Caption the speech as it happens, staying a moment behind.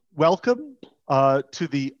Welcome to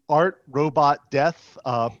the Art, Robot, Death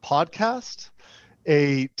podcast,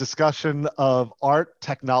 a discussion of art,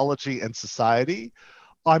 technology, and society.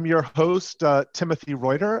 I'm your host, Timothy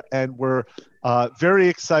Reuter, and we're very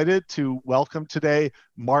excited to welcome today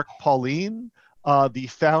Mark Pauline, the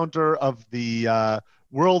founder of the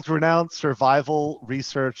world-renowned Survival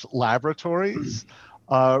Research Laboratories,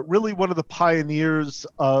 really one of the pioneers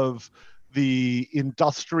of the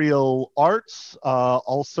industrial arts,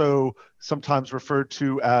 also sometimes referred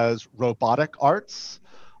to as robotic arts.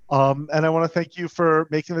 And I want to thank you for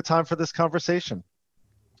making the time for this conversation.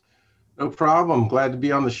 No problem. Glad to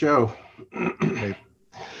be on the show. Great.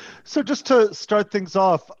 So just to start things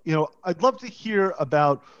off, I'd love to hear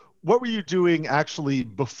about what were you doing actually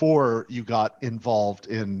before you got involved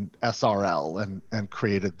in SRL and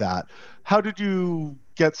created that? How did you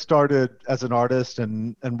get started as an artist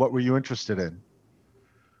and what were you interested in?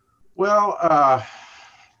 Well,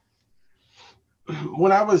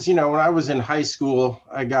 when I was in high school,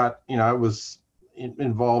 I was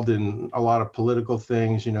involved in a lot of political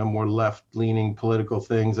things, more left-leaning political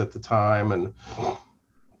things at the time, and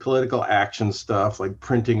political action stuff like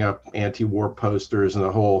printing up anti-war posters and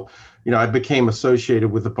the whole, I became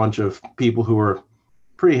associated with a bunch of people who were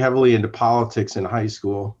pretty heavily into politics in high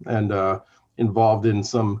school and involved in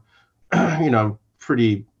some,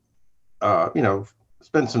 pretty,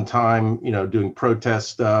 spent some time, doing protest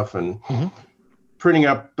stuff and printing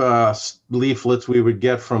up leaflets we would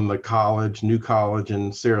get from the college, New College in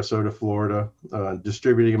Sarasota, Florida,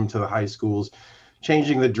 distributing them to the high schools,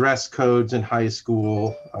 changing the dress codes in high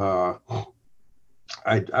school.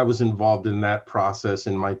 I was involved in that process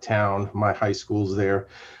in my town, my high schools there,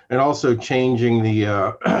 and also changing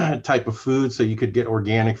the type of food so you could get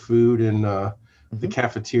organic food in the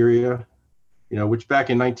cafeteria, which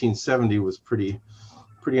back in 1970 was pretty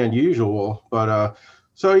unusual. But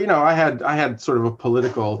so I had sort of a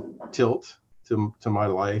political tilt to my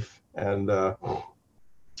life, and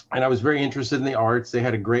I was very interested in the arts. They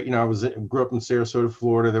had a great, grew up in Sarasota,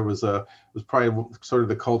 Florida. It was probably sort of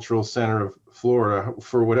the cultural center of Florida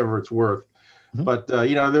for whatever it's worth. But,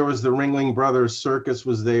 there was the Ringling Brothers Circus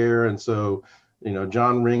was there. And so,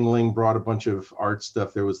 John Ringling brought a bunch of art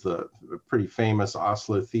stuff. There was the pretty famous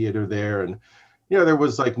Oslo Theater there. And, there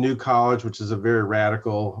was like New College, which is a very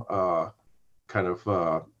radical kind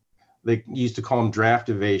of, they used to call them draft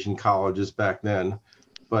evasion colleges back then,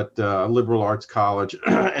 but liberal arts college.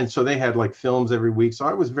 And so they had like films every week. So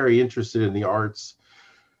I was very interested in the arts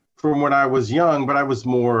from when I was young, but I was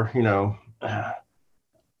more,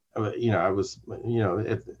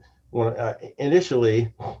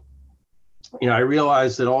 initially, I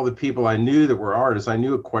realized that all the people I knew that were artists, I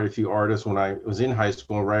knew quite a few artists when I was in high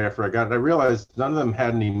school, right after I got it, I realized none of them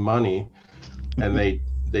had any money, and they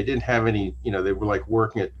didn't have any, they were like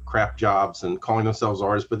working at crap jobs and calling themselves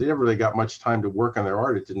artists, but they never really got much time to work on their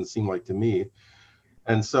art. It didn't seem like to me.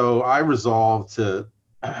 And so I resolved to,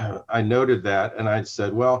 I noted that, and I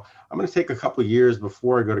said, well, I'm going to take a couple of years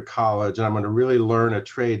before I go to college, and I'm going to really learn a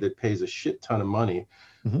trade that pays a shit ton of money.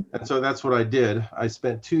 And so that's what I did. I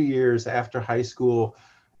spent 2 years after high school,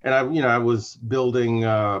 and I was building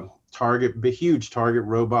huge target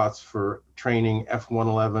robots for training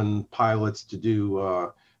F-111 pilots to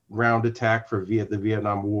do ground attack for the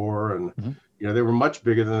Vietnam War. And, they were much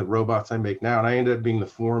bigger than the robots I make now. And I ended up being the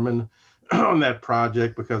foreman on that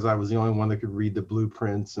project because I was the only one that could read the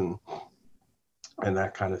blueprints and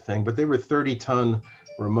that kind of thing. But they were 30-ton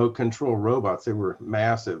remote control robots. They were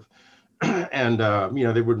massive. And,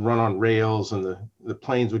 they would run on rails, and the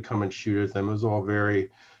planes would come and shoot at them. It was all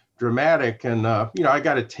very dramatic. And, I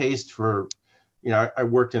got a taste for, I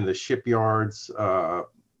worked in the shipyards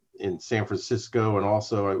in San Francisco, and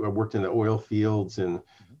also I worked in the oil fields in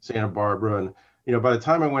Santa Barbara. And, by the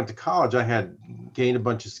time I went to college, I had gained a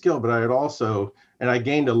bunch of skill, but I had also, and I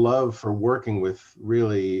gained a love for working with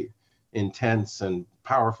really intense and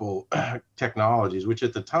powerful technologies, which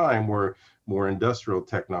at the time were more industrial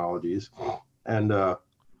technologies. And,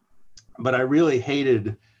 but I really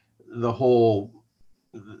hated the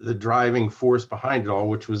driving force behind it all,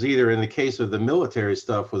 which was either, in the case of the military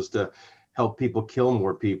stuff, was to help people kill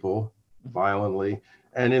more people violently.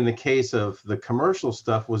 And in the case of the commercial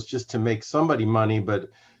stuff was just to make somebody money, but,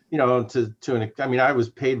 I was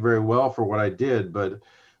paid very well for what I did, but,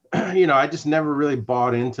 I just never really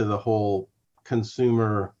bought into the whole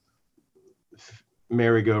consumer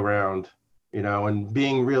merry-go-round, and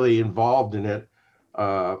being really involved in it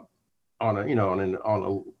at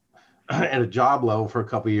a job level for a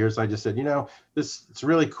couple of years. I just said, it's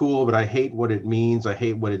really cool, but I hate what it means. I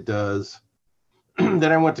hate what it does.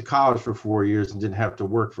 Then I went to college for 4 years and didn't have to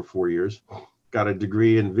work for 4 years. got a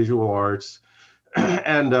degree in visual arts,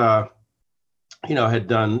 and had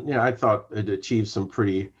done, I thought had achieved some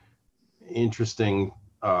pretty interesting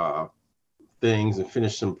things and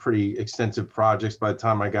finished some pretty extensive projects by the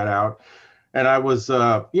time I got out. And I was,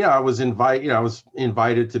 I was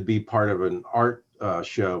invited to be part of an art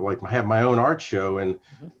show, like have my own art show in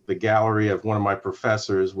the gallery of one of my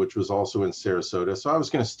professors, which was also in Sarasota. So I was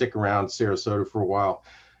going to stick around Sarasota for a while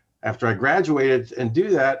after I graduated and do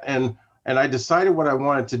that. And I decided what I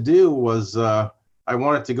wanted to do was I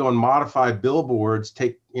wanted to go and modify billboards,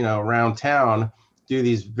 take, around town, do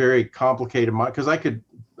these very complicated, because I could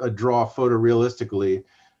draw photorealistically.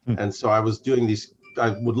 And so I was doing these,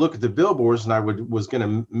 I would look at the billboards and I was going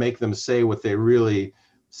to make them say what they really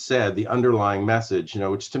said, the underlying message,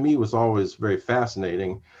 which to me was always very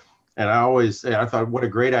fascinating. And I thought, what a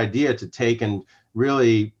great idea to take and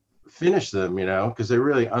really finish them, because they're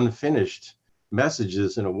really unfinished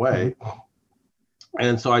messages in a way.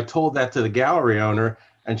 And so I told that to the gallery owner,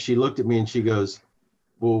 and she looked at me and she goes,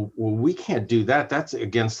 well, we can't do that. That's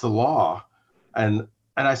against the law. And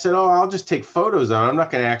I said, oh, I'll just take photos of it. I'm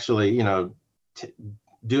not going to actually,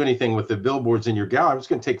 do anything with the billboards in your gallery. I'm just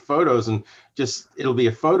going to take photos and it'll be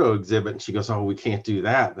a photo exhibit. And she goes, oh, we can't do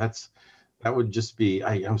that. That would just be,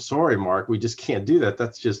 I'm sorry, Mark, we just can't do that.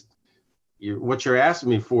 That's just, what you're asking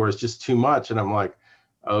me for is just too much. And I'm like,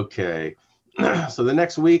 okay. So the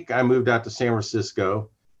next week I moved out to San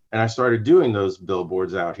Francisco and I started doing those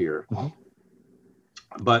billboards out here.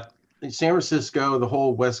 But in San Francisco, the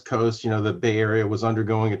whole West Coast, the Bay Area was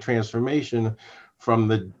undergoing a transformation from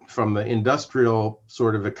the industrial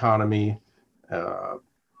sort of economy,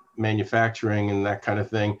 manufacturing and that kind of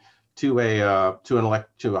thing, to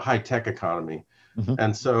a high tech economy.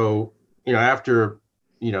 And so, after,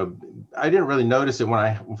 I didn't really notice it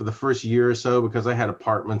for the first year or so because I had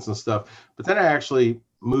apartments and stuff. But then I actually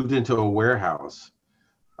moved into a warehouse,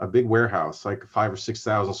 a big warehouse, like 5,000 or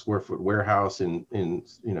 6,000 square foot warehouse in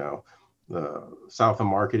the South of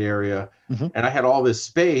Market area. And I had all this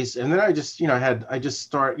space. And then I just, I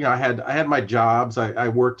had my jobs. I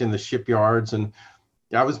worked in the shipyards, and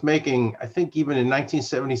I was making, I think even in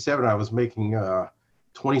 1977, I was making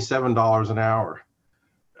 $27 an hour,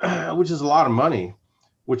 which is a lot of money,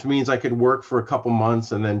 which means I could work for a couple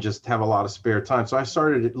months and then just have a lot of spare time. So I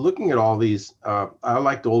started looking at all these, I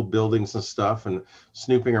liked old buildings and stuff and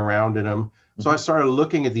snooping around in them. So I started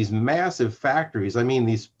looking at these massive factories. I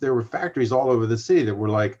mean, there were factories all over the city that were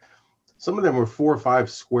like, some of them were 4 or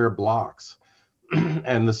 5 square blocks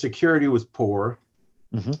and the security was poor.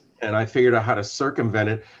 And I figured out how to circumvent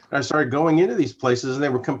it. And I started going into these places and they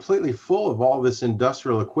were completely full of all this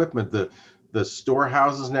industrial equipment, the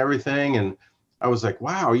storehouses and everything. And I was like,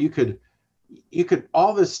 wow, you could,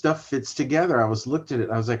 all this stuff fits together. I looked at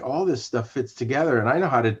it. I was like, all this stuff fits together. And I know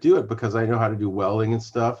how to do it because I know how to do welding and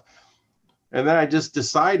stuff. And then I just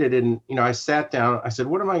decided, and, I sat down, I said,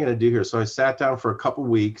 what am I going to do here? So I sat down for a couple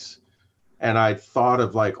weeks and I thought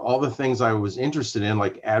of like all the things I was interested in,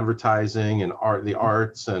 like advertising and the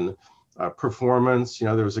arts and performance.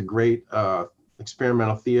 There was a great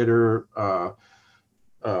experimental theater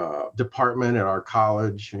department at our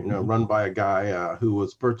college, run by a guy who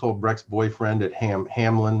was Bertolt Brecht's boyfriend at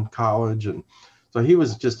Hamlin College. And so he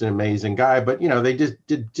was just an amazing guy, but, they just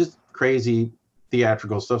did just crazy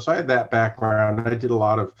theatrical stuff. So I had that background. I did a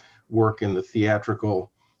lot of work in the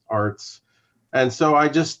theatrical arts. And so I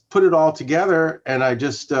just put it all together and I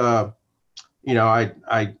just, I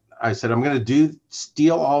said, I'm going to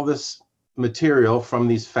steal all this material from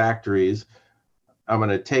these factories. I'm going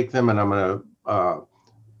to take them and I'm going to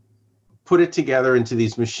put it together into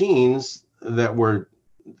these machines that were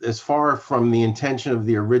as far from the intention of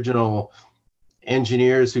the original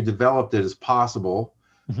engineers who developed it as possible.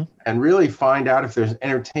 And really find out if there's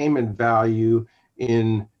entertainment value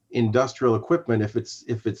in industrial equipment, if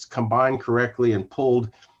it's combined correctly and pulled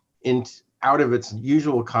out of its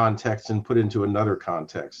usual context and put into another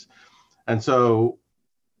context. And so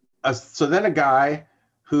then a guy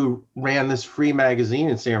who ran this free magazine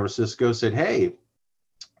in San Francisco said, hey,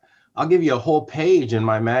 I'll give you a whole page in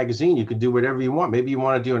my magazine. You can do whatever you want. Maybe you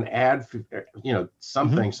want to do an ad for,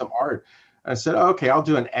 something, some art. I said, okay, I'll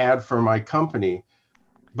do an ad for my company.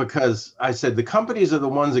 Because I said, the companies are the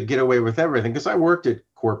ones that get away with everything. Because I worked at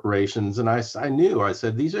corporations and I said,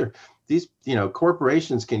 these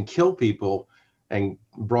corporations can kill people and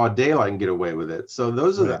broad daylight and get away with it. So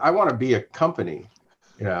those are I want to be a company,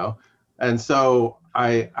 And so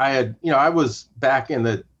I had, I was back in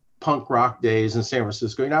the punk rock days in San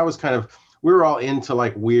Francisco. We were all into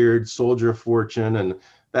like weird Soldier of Fortune and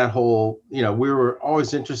that whole, we were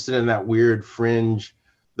always interested in that weird fringe,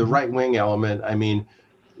 the right wing element. I mean,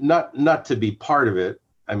 not to be part of it.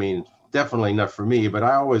 I mean, definitely not for me, but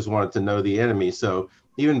I always wanted to know the enemy. So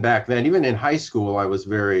even back then, even in high school, I was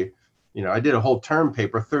very, I did a whole term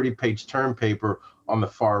paper, 30-page term paper on the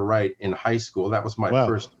far right in high school. That was my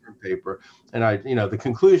first term paper. And the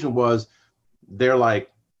conclusion was they're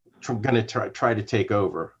like going to try to take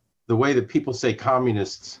over the way that people say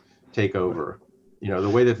communists take over. The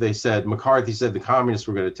way that they said, McCarthy said the communists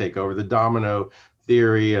were going to take over, the domino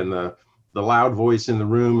theory, and the loud voice in the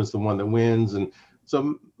room is the one that wins. And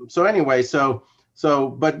so anyway,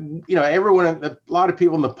 but everyone, a lot of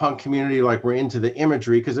people in the punk community were into the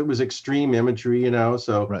imagery because it was extreme imagery,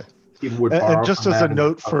 so right. People would and just as a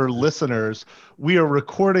note for listeners, we are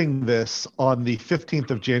recording this on the 15th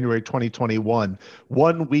of January 2021,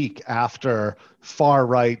 1 week after far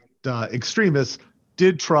right extremists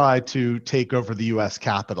did try to take over the U.S.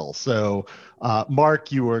 Capitol. So,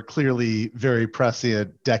 Mark, you were clearly very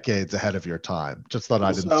prescient, decades ahead of your time. Just thought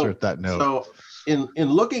I'd insert that note. So, in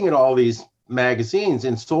looking at all these magazines,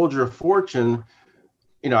 in Soldier of Fortune,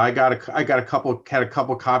 I had a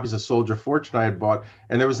couple copies of Soldier of Fortune I had bought,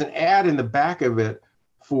 and there was an ad in the back of it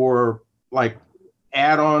for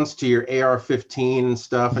add-ons to your AR-15 and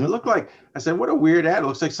stuff. And it looked like, I said, what a weird ad. It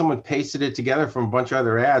looks like someone pasted it together from a bunch of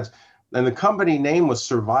other ads. And the company name was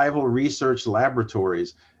Survival Research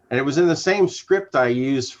Laboratories. And it was in the same script I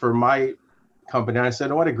used for my company. And I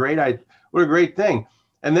said, what a great thing.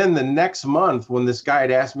 And then the next month, when this guy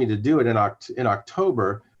had asked me to do it in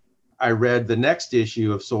October, I read the next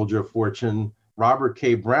issue of Soldier of Fortune. Robert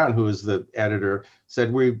K. Brown, who is the editor,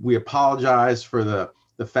 said, we apologize for the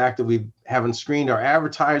fact that we haven't screened our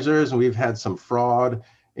advertisers, and we've had some fraud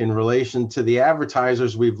in relation to the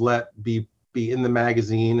advertisers we've let be in the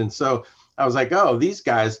magazine. And so I was like, oh, these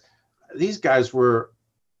guys were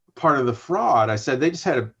part of the fraud. I said, they just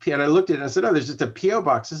had and I looked at it and I said, oh, there's just a P.O.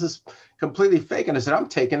 box. This is completely fake. And I said, I'm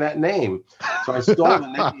taking that name. So I stole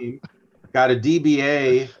the name, got a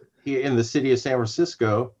DBA here in the city of San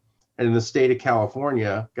Francisco and in the state of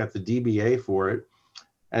California, got the DBA for it,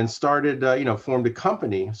 and started, formed a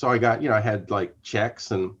company. So I got, I had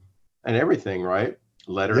checks and everything, right?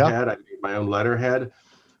 Letterhead. I made my own letterhead.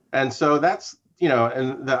 And so that's,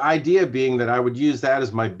 and the idea being that I would use that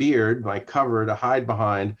as my beard, my cover to hide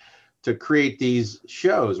behind, to create these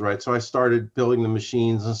shows, right? So I started building the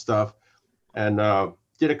machines and stuff, and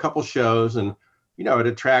did a couple shows, and it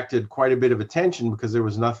attracted quite a bit of attention because there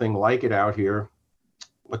was nothing like it out here.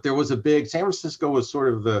 But there was San Francisco was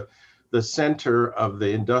sort of the center of the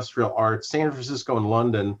industrial arts. San Francisco and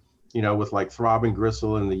London, with Throbbing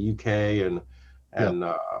Gristle in the UK and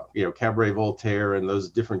Cabaret Voltaire and those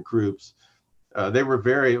different groups.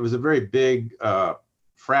 It was a very big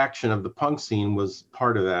fraction of the punk scene was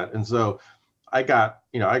part of that. And so that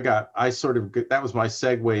was my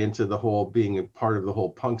segue into the whole being a part of the whole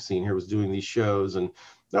punk scene here, was doing these shows, and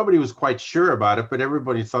nobody was quite sure about it, but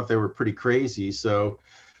everybody thought they were pretty crazy. So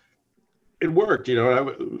it worked,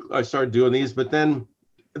 I started doing these, but then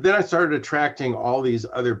I started attracting all these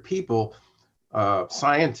other people,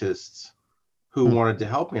 scientists, who wanted to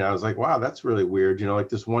help me. And I was like, wow, that's really weird.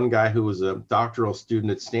 This one guy who was a doctoral student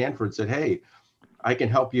at Stanford said, hey, I can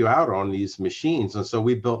help you out on these machines. And so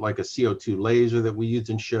we built a CO2 laser that we used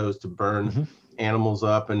in shows to burn animals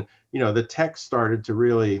up. And, the tech started to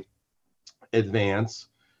really advance.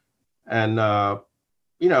 And,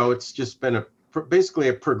 it's just been basically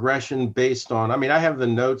a progression based on, I have the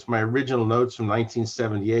notes, my original notes from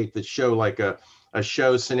 1978 that show a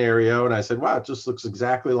show scenario. And I said, wow, it just looks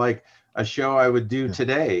exactly like a show I would do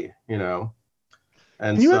today, And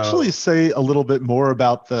can you actually say a little bit more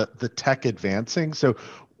about the tech advancing? So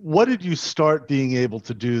what did you start being able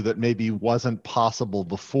to do that maybe wasn't possible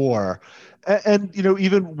before? And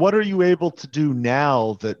even what are you able to do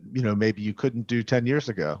now that, maybe you couldn't do 10 years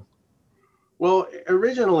ago? Well,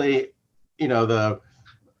 originally, originally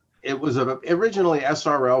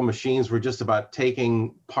SRL machines were just about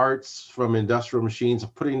taking parts from industrial machines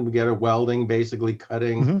and putting them together, welding, basically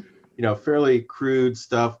cutting, fairly crude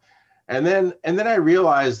stuff. And then I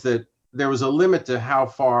realized that there was a limit to how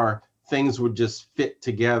far things would just fit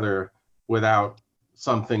together without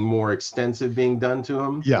something more extensive being done to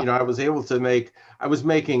them. Yeah. I was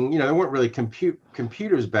making, there weren't really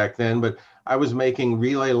computers back then, but I was making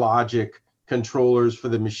relay logic controllers for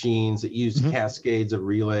the machines that used cascades of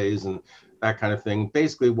relays and that kind of thing,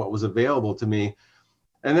 basically what was available to me.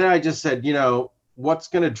 And then I just said, what's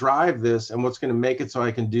going to drive this and what's going to make it so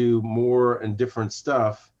I can do more and different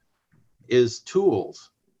stuff is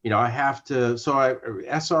tools. SRL,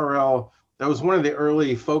 that was one of the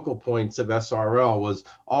early focal points of SRL, was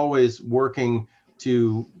always working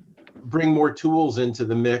to bring more tools into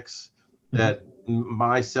the mix that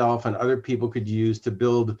myself and other people could use to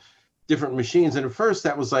build different machines. And at first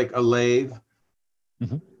that was like a lathe.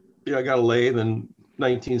 Mm-hmm. I got a lathe in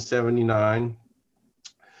 1979.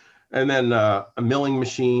 And then a milling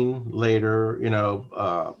machine later,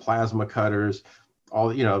 plasma cutters,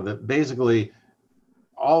 all, basically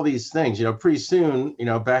all these things, pretty soon,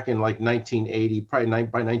 back in like 1980, probably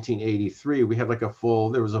by 1983, we had like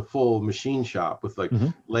there was a full machine shop with like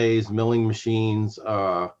lathes, milling machines,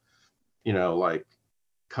 like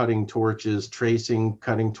cutting torches, tracing,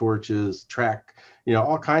 cutting torches, track,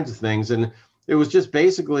 all kinds of things. And it was just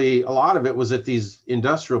basically, a lot of it was at these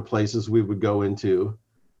industrial places we would go into.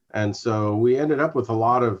 And so we ended up with a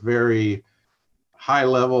lot of very high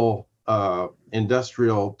level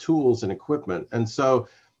industrial tools and equipment. And so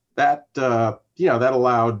that, that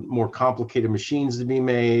allowed more complicated machines to be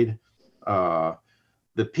made.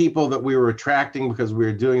 The people that we were attracting, because we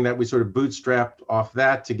were doing that, we sort of bootstrapped off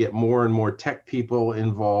that to get more and more tech people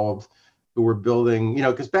involved who were building,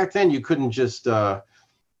 because back then you couldn't just buy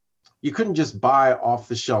off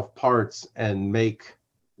the shelf parts and make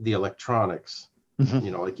the electronics,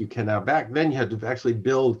 like you can now. Back then you had to actually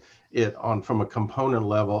build it from a component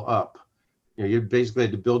level up. You basically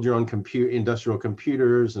had to build your own industrial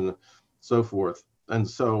computers and so forth. And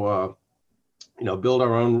so, build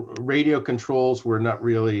our own radio controls were not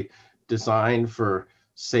really designed for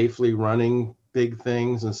safely running big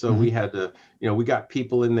things. And so we had to, we got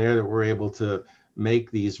people in there that were able to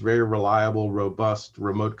make these very reliable, robust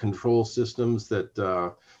remote control systems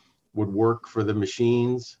that would work for the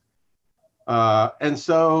machines. And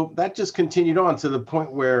so that just continued on to the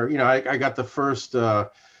point where, I got the first,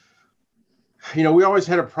 we always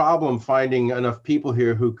had a problem finding enough people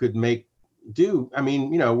here who could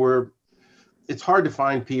it's hard to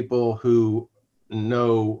find people who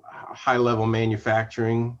know high level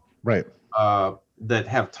manufacturing, right? That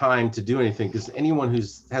have time to do anything, because anyone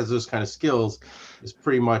has those kind of skills is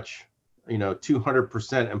pretty much,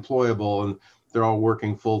 200% employable, and they're all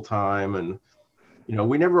working full time. And,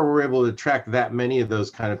 we never were able to attract that many of those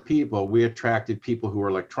kind of people. We attracted people who were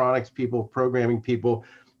electronics people, programming people,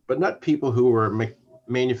 but not people who were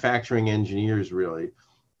manufacturing engineers, really.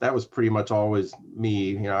 That was pretty much always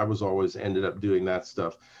me. I was always ended up doing that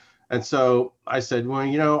stuff. And so I said, well,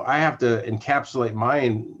 I have to encapsulate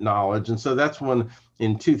my knowledge. And so that's when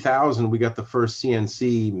in 2000, we got the first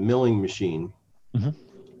CNC milling machine.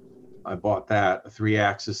 I bought that, a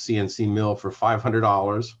 3-axis CNC mill for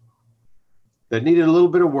 $500. That needed a little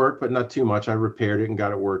bit of work, but not too much. I repaired it and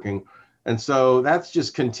got it working. And so that's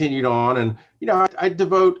just continued on. And, I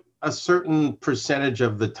devote a certain percentage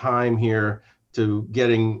of the time here to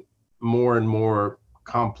getting more and more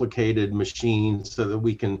complicated machines so that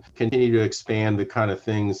we can continue to expand the kind of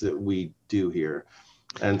things that we do here.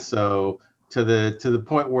 And so to the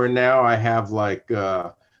point where now I have like,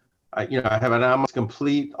 I have an almost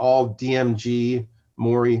complete all DMG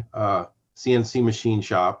Mori CNC machine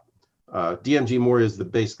shop. DMG Mori is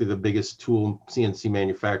basically the biggest tool CNC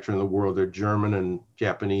manufacturer in the world. They're German and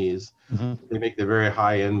Japanese. They make the very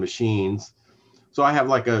high-end machines. So I have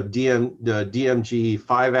like the DMG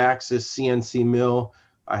 5-axis CNC mill.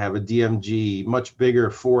 I have a DMG much bigger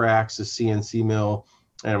 4-axis CNC mill,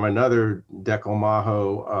 and another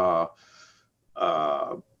Decalmajo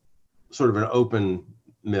sort of an open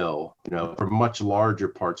mill, for much larger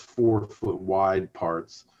parts, 4-foot wide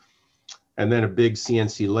parts. And then a big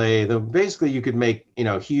CNC lathe. Basically, you could make,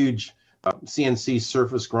 huge CNC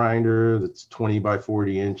surface grinder that's 20 by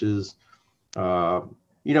 40 inches.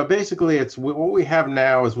 Basically, it's what we have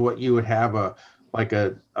now is what you would have a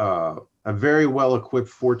very well-equipped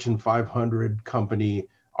Fortune 500 company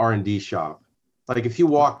R&D shop. Like if you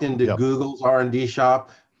walked into Google's R&D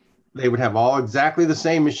shop, they would have all exactly the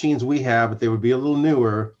same machines we have, but they would be a little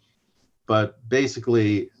newer, but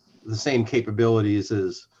basically the same capabilities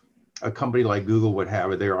as a company like Google would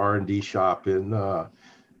have at their R&D shop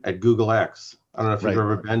at Google X. I don't know if you've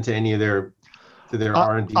ever been to any of their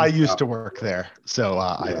R&D. I used to work there, so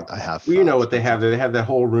I have. Well, you know what they have there. They have that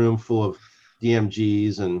whole room full of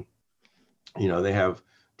DMGs, and they have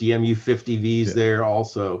DMU 50Vs there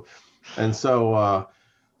also, and so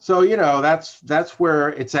that's where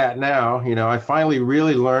it's at now. I finally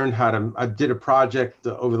really learned how to. I did a project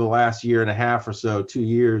over the last year and a half or so, 2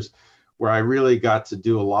 years, where I really got to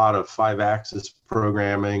do a lot of 5-axis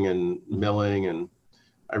programming and milling, and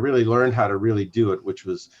I really learned how to really do it,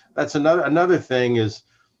 that's another thing is,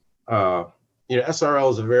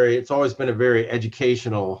 SRL is it's always been a very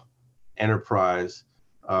educational enterprise.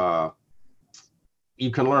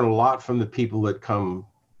 You can learn a lot from the people that come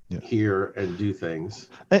here and do things.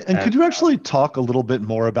 And could you actually talk a little bit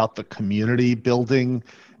more about the community building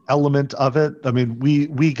element of it? I mean,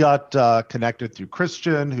 we got connected through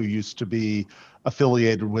Christian, who used to be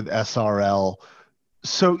affiliated with SRL.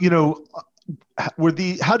 So,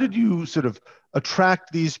 how did you sort of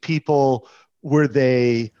attract these people? Were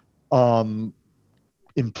they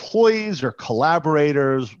employees or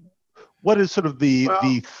collaborators? What is sort of the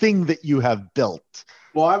thing that you have built?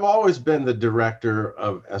 Well, I've always been the director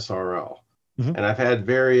of SRL, and I've had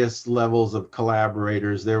various levels of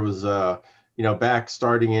collaborators. There was back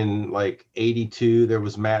starting in like 82, there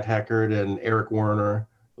was Matt Heckert and Eric Werner.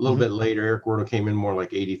 A little bit later, Eric Werner came in more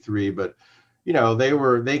like 83, but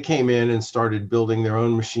they came in and started building their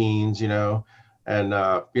own machines, and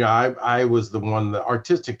I was the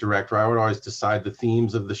artistic director. I would always decide the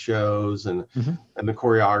themes of the shows and the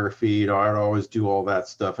choreography. I would always do all that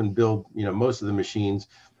stuff and build, most of the machines.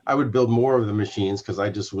 I would build more of the machines because I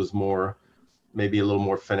just was maybe a little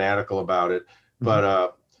more fanatical about it.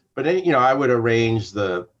 But I would arrange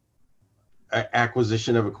the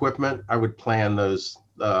acquisition of equipment. I would plan those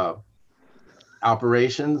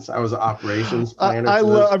operations. I was an operations planner.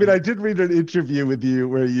 I did read an interview with you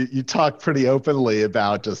where you talked pretty openly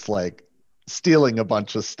about just like stealing a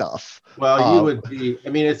bunch of stuff. Well, you would be,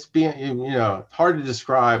 it's being, hard to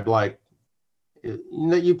describe. Like,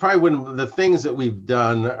 you probably wouldn't, the things that we've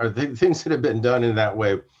done or the things that have been done in that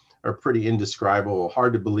way are pretty indescribable,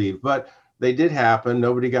 hard to believe, but they did happen.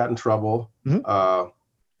 Nobody got in trouble.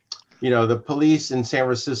 The police in San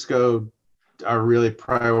Francisco are really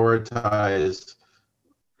prioritized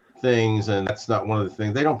things, and that's not one of the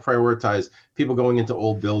things. They don't prioritize people going into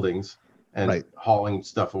old buildings and hauling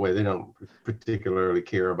stuff away. They don't particularly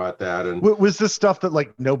care about that. And was this stuff that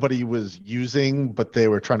like nobody was using, but they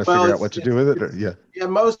were trying to figure out what to do with it? Or, yeah,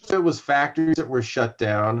 most of it was factories that were shut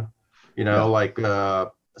down.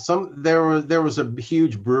 There was a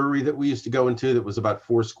huge brewery that we used to go into that was about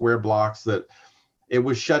 4 square blocks that it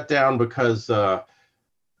was shut down because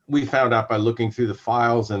we found out by looking through the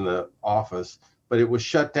files in the office, but it was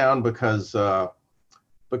shut down because they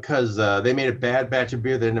made a bad batch of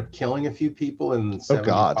beer that ended up killing a few people in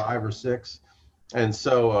 75 or 6. And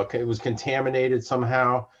so it was contaminated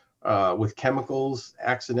somehow with chemicals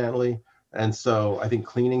accidentally. And so I think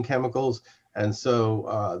cleaning chemicals. And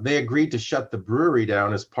so they agreed to shut the brewery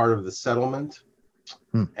down as part of the settlement.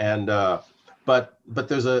 And but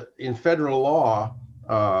there's in federal law,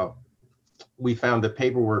 we found the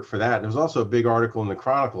paperwork for that. And there was also a big article in the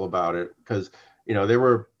Chronicle about it because, there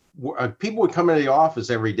were people would come into the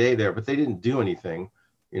office every day there, but they didn't do anything.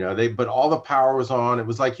 But all the power was on. It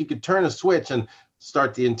was like you could turn a switch and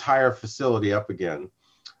start the entire facility up again.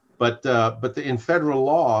 But in federal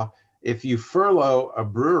law, if you furlough a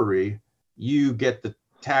brewery, you get the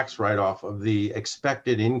tax write-off of the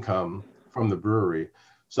expected income from the brewery.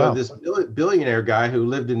 So this billionaire guy who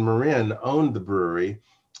lived in Marin owned the brewery.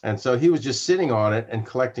 And so he was just sitting on it and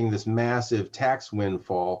collecting this massive tax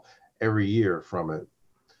windfall every year from it.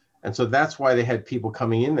 And so that's why they had people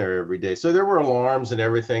coming in there every day. So there were alarms and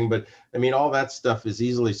everything, but all that stuff is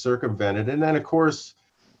easily circumvented. And then of course,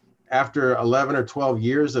 after 11 or 12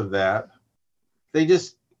 years of that, they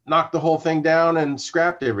just knocked the whole thing down and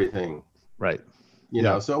scrapped everything. Right.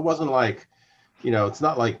 So it wasn't like, it's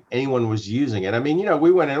not like anyone was using it.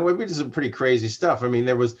 We went in, we did some pretty crazy stuff.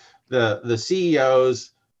 There was the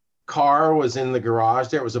CEO's car was in the garage.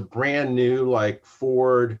 There was a brand new like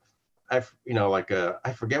Ford, I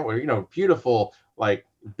forget what, beautiful, like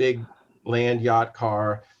big land yacht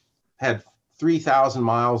car, had 3,000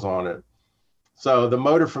 miles on it. So the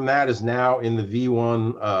motor from that is now in the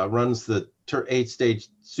V1, runs the 8-stage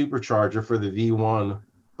supercharger for the V1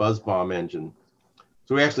 buzz bomb engine.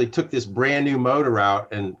 So we actually took this brand new motor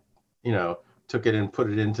out and, took it and put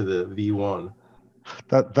it into the V1.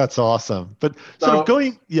 That's awesome. But sort of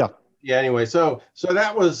going, Yeah. Anyway, so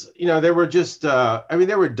that was, there were just,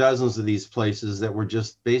 there were dozens of these places that were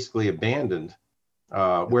just basically abandoned.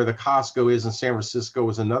 Where the Costco is in San Francisco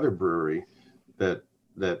was another brewery that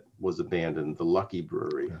was abandoned, the Lucky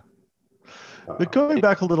Brewery. But going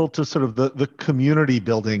back a little to sort of the community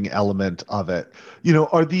building element of it,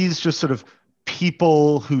 are these just sort of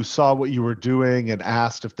people who saw what you were doing and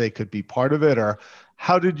asked if they could be part of it? Or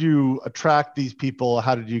how did you attract these people?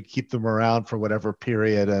 How did you keep them around for whatever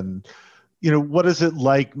period? And, what is it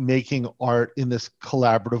like making art in this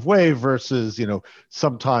collaborative way versus,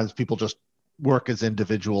 sometimes people just work as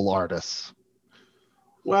individual artists?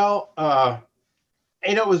 Well,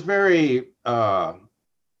 it was very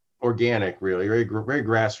organic, really, very, very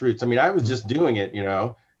grassroots. I was just doing it, and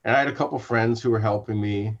I had a couple friends who were helping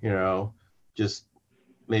me, just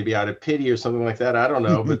maybe out of pity or something like that. I don't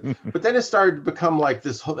know. But then it started to become like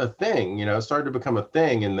a thing, it started to become a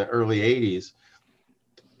thing in the early 80s.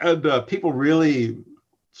 And people really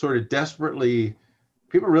sort of desperately,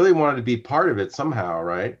 people really wanted to be part of it somehow,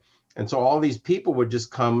 right? And so all these people would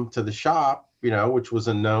just come to the shop, which was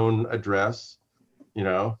a known address,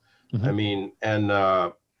 I mean, and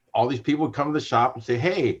all these people would come to the shop and say,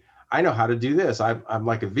 hey, I know how to do this. I'm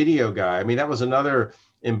like a video guy. I mean, that was another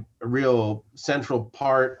real central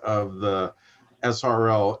part of the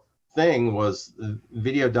SRL thing, was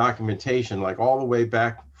video documentation. Like all the way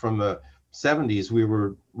back from the 70s, we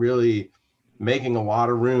were really making a lot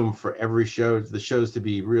of room for every show, the shows to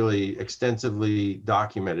be really extensively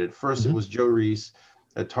documented. First, it was Joe Reese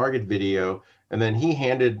at Target Video, and then he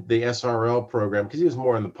handed the SRL program, because he was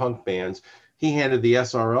more in the punk bands, he handed the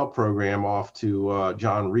SRL program off to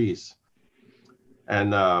John Reese.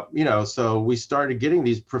 And, so we started getting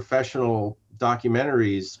these professional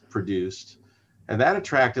documentaries produced, and that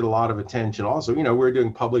attracted a lot of attention also. We were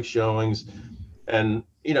doing public showings, and,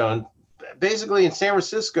 basically in San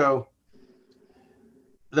Francisco,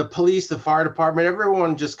 the police, the fire department,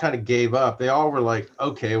 everyone just kind of gave up. They all were like,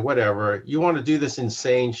 okay, whatever. You want to do this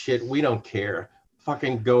insane shit? We don't care.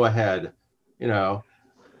 Fucking go ahead. We're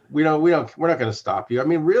not going to stop you. I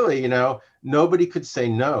mean, really, nobody could say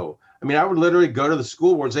no. I mean, I would literally go to the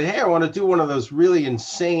school board and say, hey, I want to do one of those really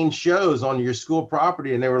insane shows on your school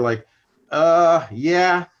property. And they were like,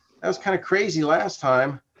 yeah, that was kind of crazy last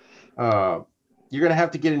time. You're going to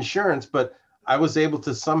have to get insurance. But I was able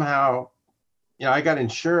to somehow, I got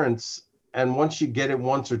insurance, and once you get it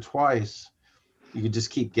once or twice, you can just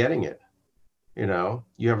keep getting it.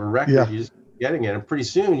 You have a record, you just keep getting it, and pretty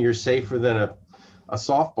soon you're safer than a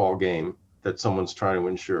softball game that someone's trying to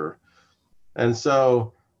insure. And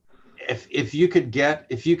so if you could get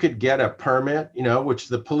a permit, which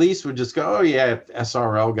the police would just go, oh yeah,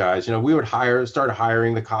 SRL guys, we would start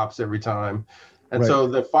hiring the cops every time. And so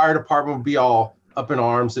the fire department would be all up in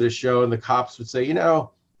arms at a show, and the cops would say,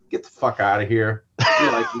 get the fuck out of here.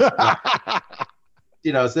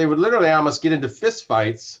 So they would literally almost get into fist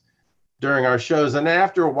fights during our shows. And then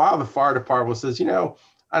after a while, the fire department says,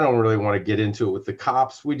 I don't really want to get into it with the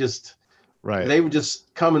cops. They would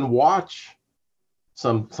just come and watch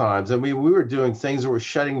sometimes. And we were doing things that were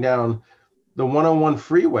shutting down the 101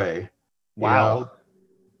 freeway. Wow.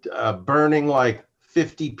 Burning like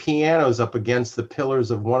 50 pianos up against the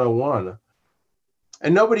pillars of 101.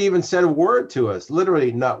 And nobody even said a word to us,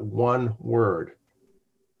 literally not one word,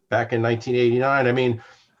 back in 1989. I mean,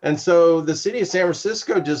 and so the city of San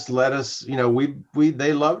Francisco just let us,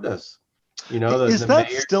 they loved us. Is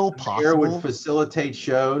that still possible? The mayor would facilitate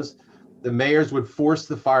shows. The mayors would force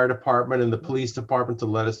the fire department and the police department to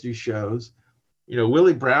let us do shows.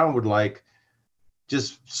 Willie Brown would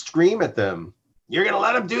just scream at them, you're going to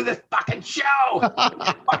let them do this fucking show.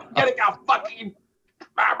 Fucking gonna go fucking.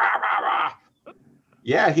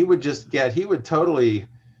 Yeah, he would totally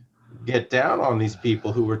get down on these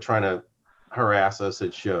people who were trying to harass us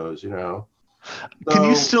at shows, So, can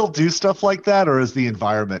you still do stuff like that, or has the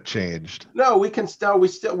environment changed? No, we can still, we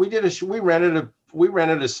rented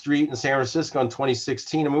a street in San Francisco in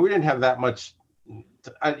 2016. I mean, we didn't have that much,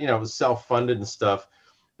 it was self-funded and stuff,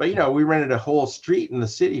 but, we rented a whole street in the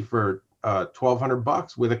city for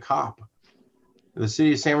 $1,200 with a cop. The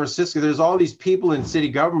city of San Francisco, there's all these people in city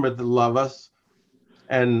government that love us.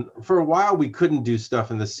 And for a while, we couldn't do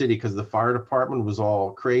stuff in the city because the fire department was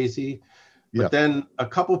all crazy. But then a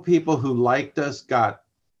couple people who liked us got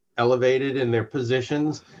elevated in their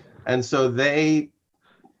positions. And so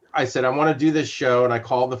I said, I want to do this show. And I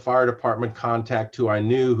called the fire department contact who I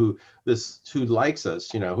knew who likes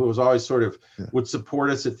us, who was always sort of would support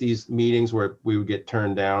us at these meetings where we would get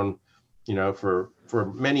turned down, for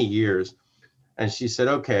many years. And she said,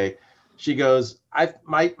 okay. She goes, I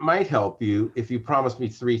might help you if you promise me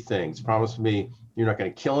 3 things. Promise me you're not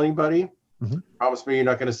going to kill anybody. Promise me you're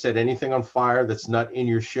not going to set anything on fire that's not in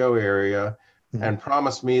your show area. And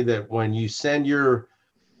promise me that when you send your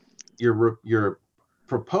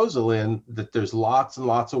proposal in, that there's lots and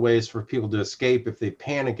lots of ways for people to escape if they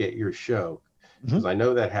panic at your show. Because I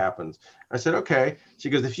know that happens. I said, okay.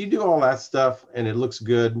 She goes, if you do all that stuff and it looks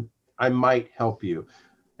good, I might help you.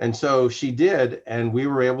 And so she did, and we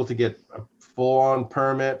were able to get a full-on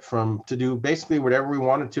permit to do basically whatever we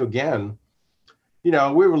wanted to again. We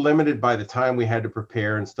were limited by the time we had to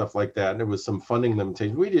prepare and stuff like that. And there was some funding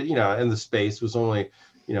limitations. We did, and the space was only,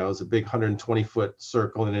 it was a big 120-foot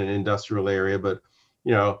circle in an industrial area. But,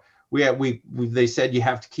 they said you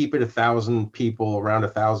have to keep it 1,000 people, around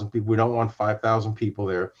 1,000 people. We don't want 5,000 people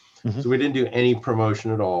there. So we didn't do any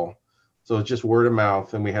promotion at all. So it's just word of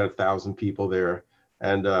mouth, and we had 1,000 people there.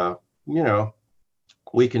 And,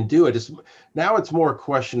 we can do it. Now it's more a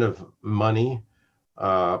question of money.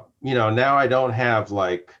 Now I don't have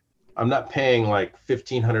like, I'm not paying like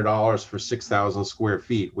 $1,500 for 6,000 square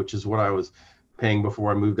feet, which is what I was paying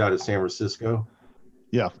before I moved out of San Francisco.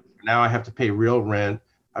 Yeah. Now I have to pay real rent.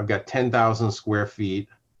 I've got 10,000 square feet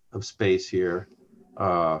of space here.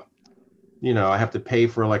 I have to pay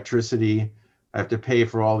for electricity. I have to pay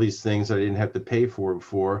for all these things that I didn't have to pay for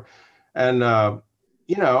before. And,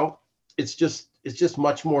 it's just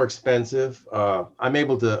much more expensive. I'm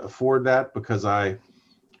able to afford that because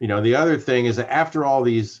the other thing is that after all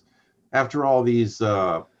these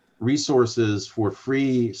resources for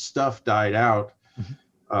free stuff died out,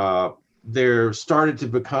 there started to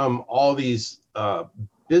become all these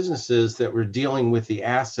businesses that were dealing with the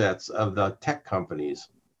assets of the tech companies.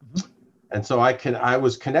 And so I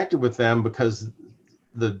was connected with them because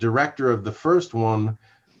the director of the first one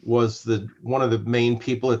was one of the main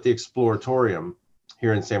people at the Exploratorium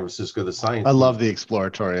here in San Francisco, the Science I love Museum. the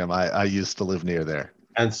Exploratorium. I used to live near there.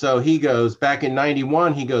 And so he goes, back in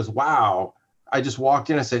 91, he goes, wow. I just walked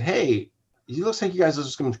in, I said, hey, it looks like you guys are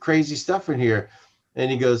some crazy stuff in here. And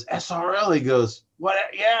he goes, SRL, he goes, what?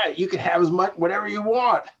 Yeah, you can have as much, whatever you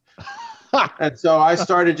want. And so I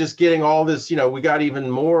started just getting all this, we got even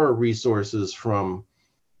more resources from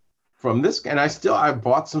this. And I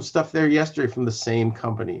bought some stuff there yesterday from the same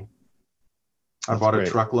company. I bought a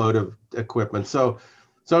truckload of equipment. So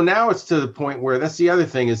now it's to the point where that's the other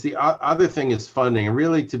thing is the other thing is funding. And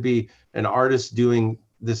really to be an artist doing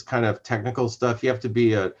this kind of technical stuff, you have to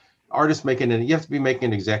be an artist you have to be making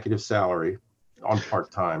an executive salary on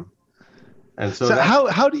part-time. And so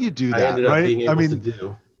how do you do that? I ended up being able to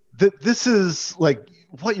do. This is like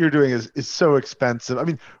what you're doing is so expensive. I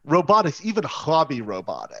mean, robotics, even hobby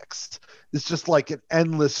robotics, is just like an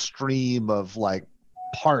endless stream of like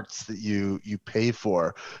parts that you pay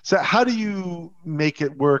for. So how do you make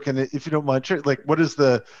it work? And if you don't mind, like what is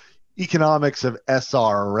the economics of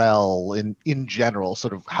SRL in general?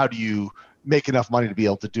 Sort of how do you make enough money to be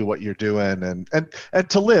able to do what you're doing and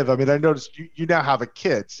to live? I mean, I noticed you now have a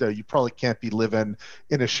kid, so you probably can't be living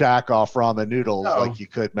in a shack off ramen noodles like you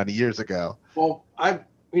could many years ago. Well,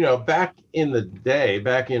 back in the day,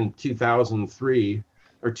 back in 2003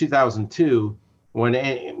 or 2002, when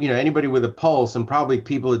anybody with a pulse, and probably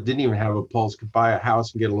people that didn't even have a pulse, could buy a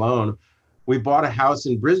house and get a loan. We bought a house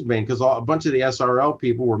in Brisbane because a bunch of the SRL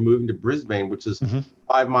people were moving to Brisbane, which is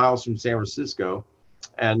 5 miles from San Francisco.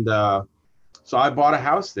 And so I bought a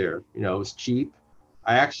house there. It was cheap.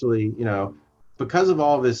 I actually, because of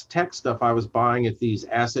all this tech stuff I was buying at these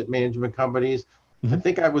asset management companies, I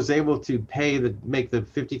think I was able to make the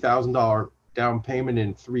 $50,000 down payment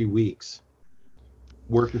in 3 weeks,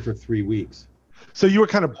 working for 3 weeks. So you were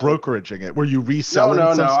kind of brokeraging it. Were you reselling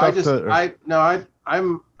some stuff?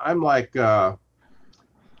 I'm like,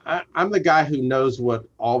 I'm the guy who knows what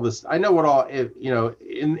all this, I know what all,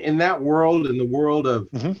 in that world, in the world of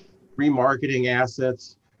remarketing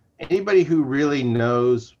assets, anybody who really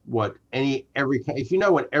knows if you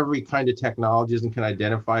know what every kind of technology is and can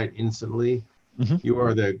identify it instantly, you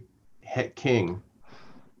are the king.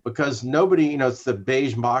 Because nobody, it's the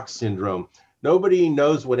beige box syndrome. Nobody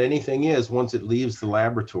knows what anything is once it leaves the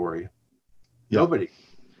laboratory. Yep. Nobody.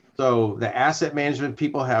 So the asset management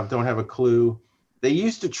people don't have a clue. They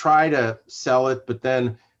used to try to sell it, but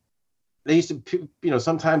then they used to,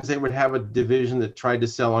 sometimes they would have a division that tried to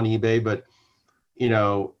sell on eBay, but,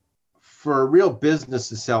 for a real business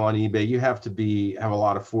to sell on eBay, you have to have a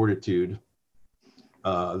lot of fortitude.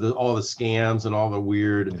 All the scams and all the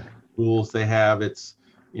weird rules they have, it's,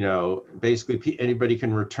 basically anybody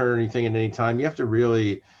can return anything at any time. You have to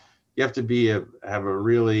have a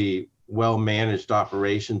really well-managed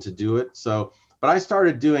operation to do it. So, but I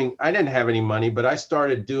didn't have any money, but I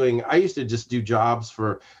used to just do jobs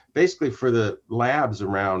for the labs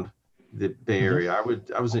around the Bay Area.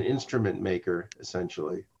 I was an instrument maker,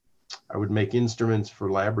 essentially. I would make instruments for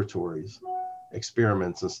laboratories,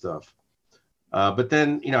 experiments and stuff. But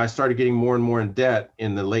then, I started getting more and more in debt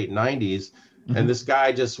in the late 90s. And this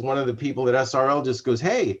guy, one of the people at SRL just goes,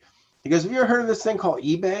 hey, he goes, have you ever heard of this thing called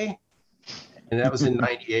eBay? And that was in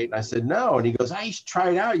 98. And I said, no. And he goes, I used to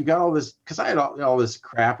try it out. You got all this, because I had all this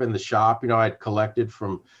crap in the shop, I'd collected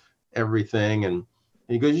from everything. And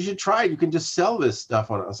he goes, you should try it. You can just sell this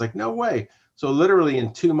stuff on it. I was like, no way. So literally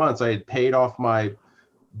in 2 months, I had paid off my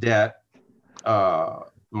debt,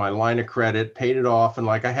 my line of credit, paid it off. And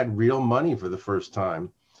I had real money for the first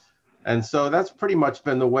time. And so that's pretty much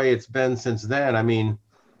been the way it's been since then. I mean,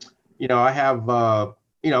 I have,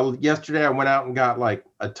 yesterday I went out and got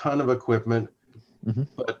a ton of equipment,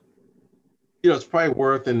 but, it's probably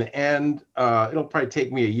worth in the end, it'll probably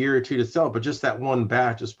take me a year or two to sell it, but just that one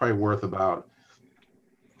batch is probably worth about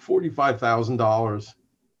 $45,000.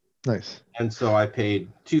 Nice. And so I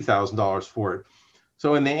paid $2,000 for it.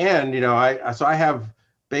 So in the end, I have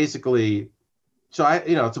basically, it's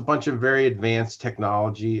a bunch of very advanced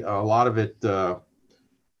technology. A lot of it,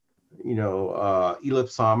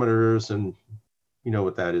 ellipsometers, and you know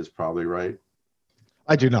what that is probably, right?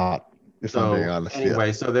 I do not, if I'm being So honest.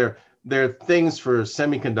 anyway, so they're things for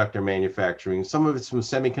semiconductor manufacturing. Some of it's from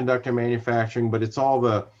semiconductor manufacturing, but it's all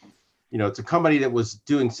it's a company that was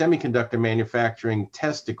doing semiconductor manufacturing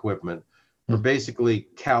test equipment for basically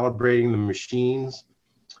calibrating the machines.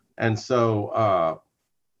 And so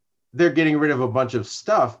they're getting rid of a bunch of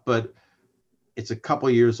stuff, but it's a couple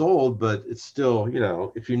years old, but it's still,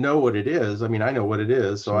 if you know what it is, I mean, I know what it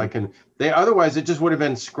is, so otherwise it just would have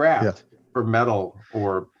been scrapped for metal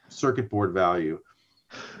or circuit board value.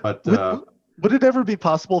 But would it ever be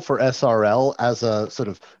possible for SRL as a sort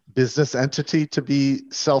of business entity to be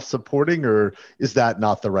self-supporting, or is that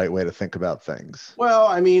not the right way to think about things? Well,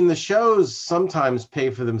 I mean, the shows sometimes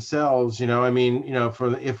pay for themselves, we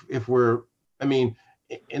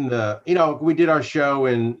did our show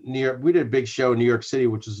in New York. We did a big show in New York City,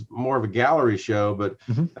 which is more of a gallery show, but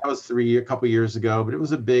that was a couple years ago, but it was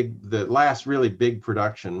the last really big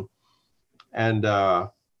production. And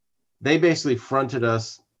they basically fronted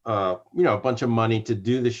us, a bunch of money to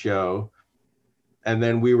do the show. And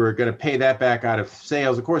then we were going to pay that back out of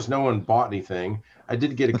sales. Of course, no one bought anything. I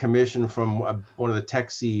did get a commission from one of the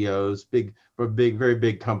tech CEOs, very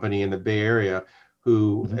big company in the Bay Area,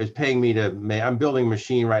 who is paying me I'm building a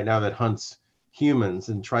machine right now that hunts humans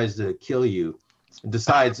and tries to kill you. It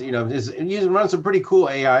decides, it runs some pretty cool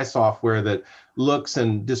AI software that looks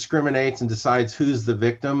and discriminates and decides who's the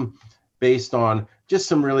victim based on just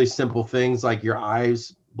some really simple things like your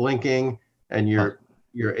eyes blinking and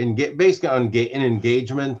basically on an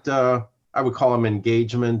engagement. I would call them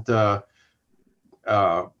engagement. I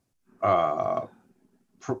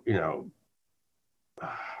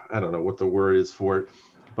don't know what the word is for it,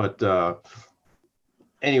 but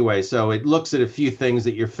anyway, so it looks at a few things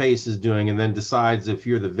that your face is doing and then decides if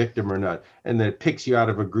you're the victim or not, and then it picks you out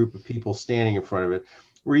of a group of people standing in front of it.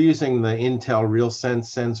 We're using the Intel RealSense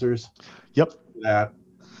sensors. Yep. That,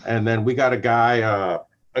 and then we got a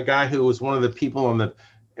guy who was one of the people on the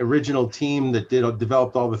original team that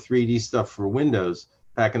developed all the 3D stuff for Windows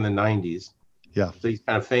back in the 90s. Yeah. So he's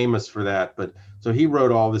kind of famous for that, but so he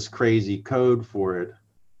wrote all this crazy code for it.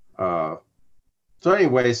 So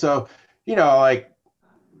anyway,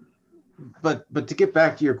 but to get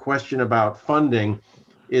back to your question about funding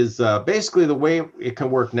is basically the way it can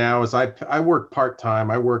work now is I work part-time.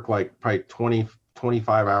 I work like probably 20,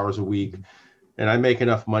 25 hours a week, and I make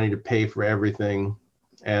enough money to pay for everything.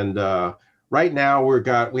 And right now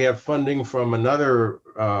we have funding from another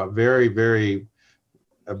very, very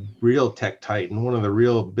real tech titan, one of the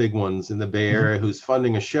real big ones in the Bay Area, who's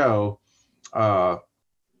funding a show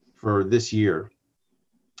for this year,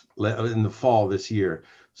 in the fall this year.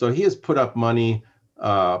 So he has put up money,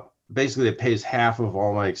 basically it pays half of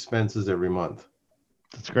all my expenses every month.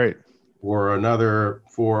 That's great.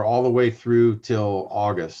 For all the way through till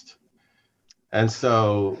August. And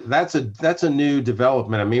so that's a new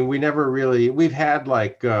development. I mean, we've had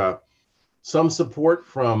like some support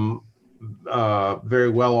from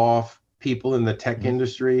very well-off people in the tech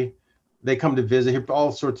industry. They come to visit here.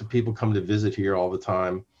 All sorts of people come to visit here all the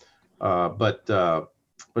time. But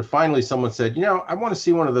finally someone said, I want to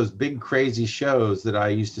see one of those big crazy shows that I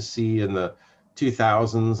used to see in the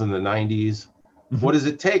 2000s and the 90s. What does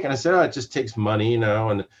it take? And I said, it just takes money,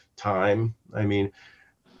 and time. I mean,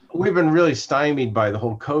 we've been really stymied by the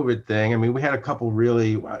whole COVID thing. I mean, we had a couple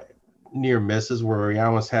really near misses where we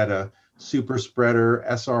almost had a super spreader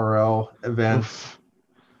SRL event.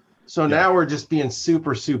 So now we're just being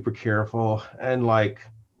super, super careful and like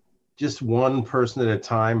just one person at a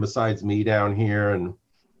time besides me down here. And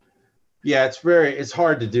it's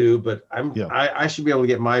hard to do, but I should be able to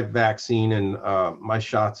get my vaccine and my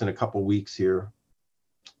shots in a couple weeks here.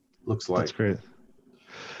 Looks like. That's great.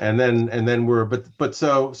 And then we're,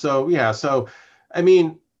 so I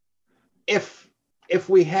mean, if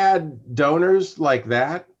we had donors like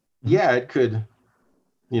that, it could,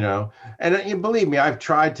 and believe me, I've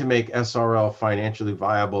tried to make SRL financially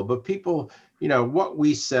viable, but people, what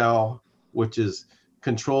we sell, which is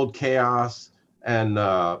controlled chaos and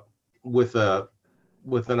with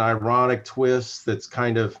an ironic twist that's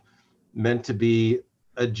kind of meant to be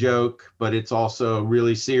a joke, but it's also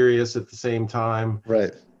really serious at the same time.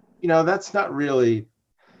 Right. That's not really,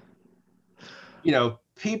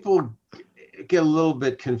 people get a little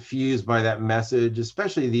bit confused by that message,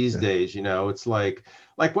 especially these days. It's like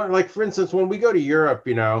for instance, when we go to Europe,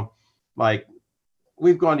 like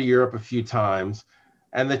we've gone to Europe a few times,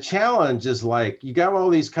 and the challenge is like, you got all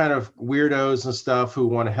these kind of weirdos and stuff who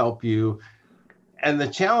want to help you. And the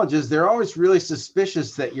challenge is they're always really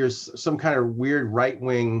suspicious that you're some kind of weird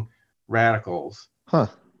right-wing radicals. Huh.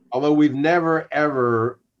 Although we've never,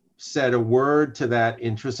 ever said a word to that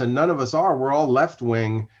interest, and none of us are. We're all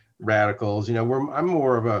left-wing radicals. You know, I'm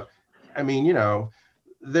more of a, I mean, you know,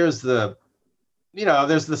 there's the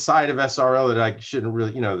side of SRL that I shouldn't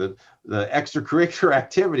really, you know, the extracurricular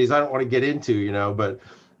activities I don't want to get into, you know, but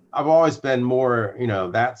I've always been more, you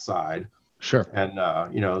know, that side. Sure. And,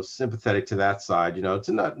 you know, sympathetic to that side, you know,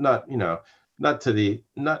 to not, you know, not to the,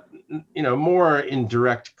 not, you know, more in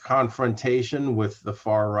direct confrontation with the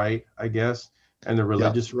far right, I guess, and the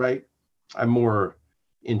religious right. I'm more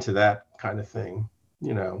into that kind of thing,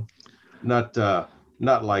 you know,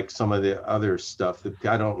 not like some of the other stuff that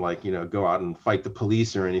I don't like, you know, go out and fight the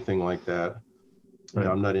police or anything like that. You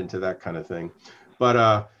know, I'm not into that kind of thing.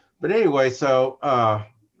 But anyway, so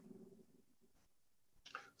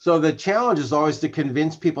the challenge is always to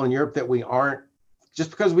convince people in Europe that we aren't, just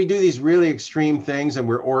because we do these really extreme things and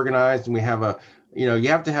we're organized and we have a, you know, you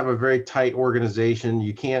have to have a very tight organization.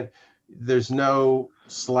 You can't, there's no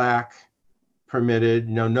slack permitted,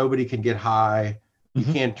 you know, nobody can get high. You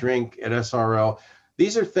can't drink at SRL.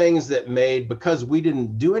 These are things that made, because we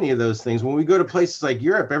didn't do any of those things. When we go to places like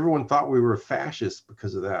Europe, everyone thought we were fascist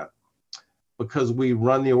because of that. Because we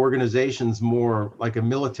run the organizations more like a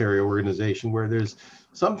military organization, where there's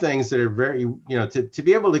some things that are very, you know, to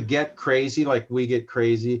be able to get crazy like we get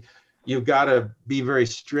crazy, you've got to be very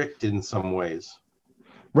strict in some ways.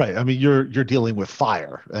 Right. I mean, you're dealing with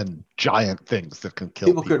fire and giant things that can kill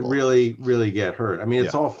people. People could really, really get hurt. I mean,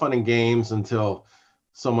 it's all fun and games until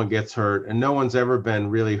someone gets hurt, and no one's ever been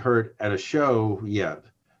really hurt at a show yet.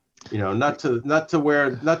 You know, not to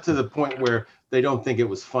the point where they don't think it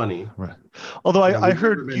was funny. Right. Although I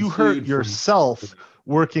heard you hurt yourself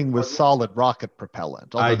working with solid rocket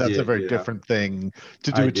propellant. Although that's a very different thing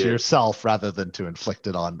to do it to yourself rather than to inflict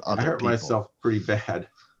it on other people. I hurt myself pretty bad.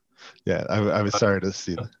 Yeah, I was sorry to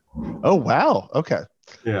see that. Oh wow. Okay.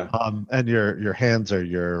 Yeah. And your hands are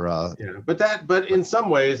your. Yeah, but in some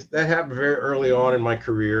ways that happened very early on in my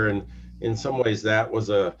career, and in some ways that was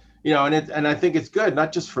a, you know, and I think it's good,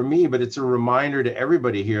 not just for me, but it's a reminder to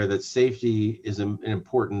everybody here that safety is an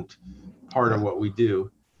important part of what we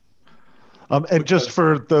do. And just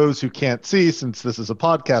for those who can't see, since this is a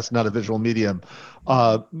podcast, not a visual medium,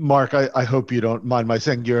 Mark, I hope you don't mind my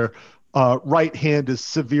saying your right hand is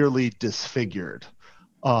severely disfigured.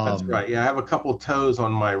 That's right. Yeah, I have a couple toes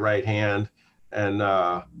on my right hand, and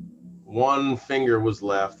one finger was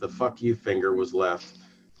left. The fuck you finger was left.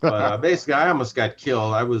 But basically, I almost got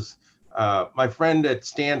killed. I was, my friend at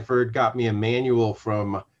Stanford got me a manual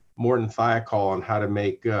from Morton Thiokol on how to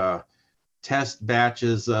make test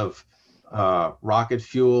batches of rocket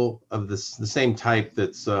fuel of the same type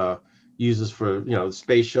that's uses for, you know,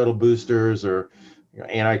 space shuttle boosters or, you know,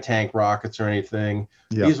 anti-tank rockets or anything.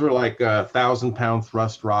 Yeah. These were like 1,000-pound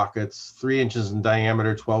thrust rockets, 3 inches in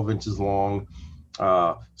diameter, 12 inches long,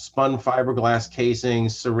 spun fiberglass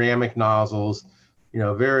casings, ceramic nozzles, you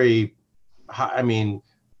know, very high, I mean,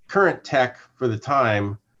 current tech for the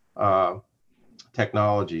time,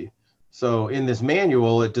 technology. So in this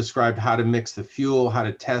manual, it described how to mix the fuel, how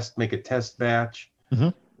to make a test batch,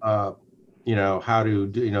 you know, how to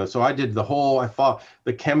do, you know, so I did I thought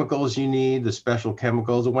the chemicals you need, the special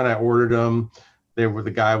chemicals. And when I ordered them,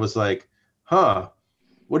 the guy was like, huh,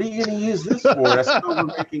 what are you going to use this for? I said, oh,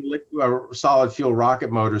 we're making solid fuel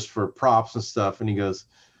rocket motors for props and stuff. And he goes,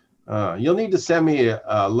 you'll need to send me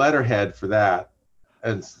a letterhead for that.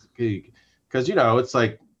 And because, you know, it's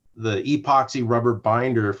like the epoxy rubber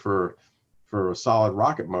binder for solid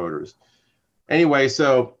rocket motors. Anyway,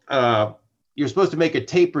 so you're supposed to make a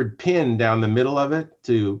tapered pin down the middle of it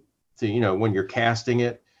to you know, when you're casting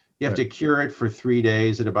it. You have to cure it for 3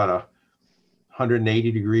 days at about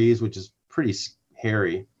 180 degrees, which is pretty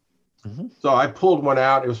hairy. So I pulled one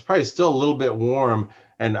out. It was probably still a little bit warm,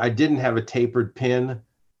 and I didn't have a tapered pin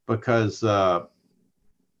because I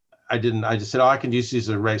just said, oh, I can just use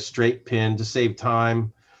a straight pin to save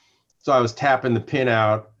time. So I was tapping the pin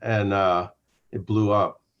out, and it blew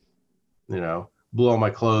up, you know, blew all my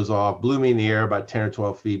clothes off, blew me in the air about 10 or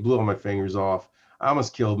 12 feet, blew all my fingers off.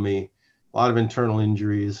 Almost killed me. A lot of internal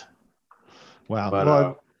injuries. Wow. But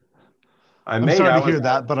well, I'm sorry to hear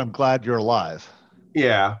that, but I'm glad you're alive.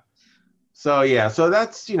 Yeah. So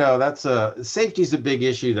that's, you know, that's safety's a big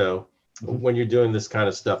issue though, when you're doing this kind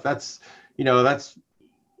of stuff. That's, you know,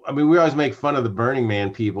 I mean, we always make fun of the Burning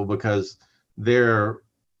Man people because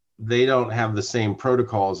they don't have the same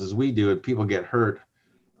protocols as we do, and people get hurt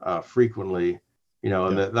frequently.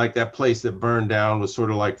 and like that place that burned down was sort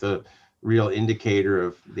of like the real indicator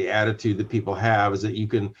of the attitude that people have, is that you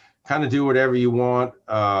can kind of do whatever you want.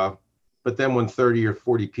 But then when 30 or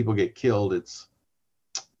 40 people get killed, it's,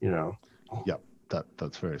 Yeah,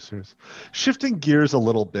 that's very serious. Shifting gears a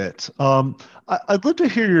little bit, I'd love to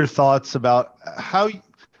hear your thoughts about how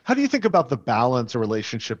do you think about the balance or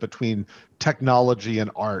relationship between technology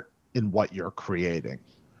and art in what you're creating?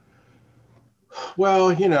 Well,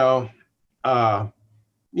 I'm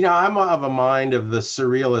of a mind of the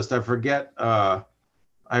surrealist.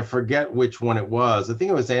 I forget which one it was. I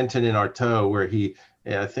think it was Antonin Artaud, where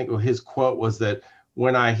I think his quote was that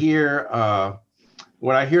when I hear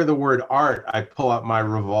the word art, I pull out my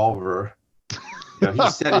revolver. He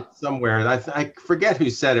said it somewhere. I forget who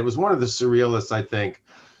said it. It was one of the surrealists, I think.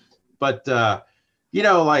 But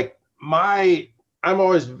like I'm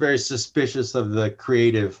always very suspicious of the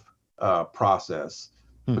creative process,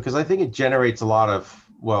 because I think it generates a lot of,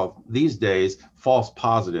 well, these days, false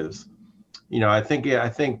positives. I think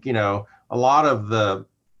a lot of the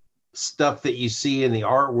stuff that you see in the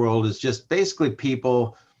art world is just basically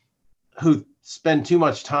people who spend too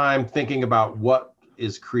much time thinking about what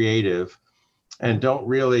is creative and don't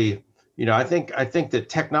really, I think that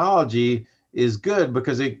technology is good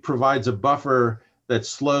because it provides a buffer that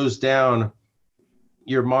slows down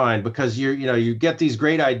your mind, because you get these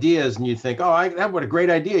great ideas and you think, oh, that what a great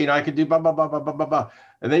idea, I could do blah blah blah blah blah blah blah,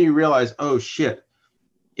 and then you realize, oh shit,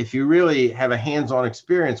 if you really have a hands-on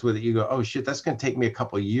experience with it, you go, oh shit, that's going to take me a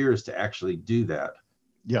couple of years to actually do that.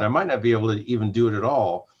 Yeah, and I might not be able to even do it at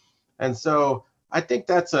all. And so I think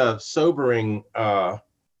that's a sobering,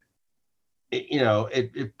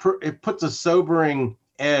 it puts a sobering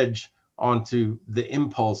edge onto the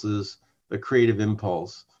impulses, the creative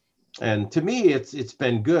impulse. And to me, it's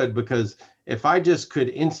been good, because if I just could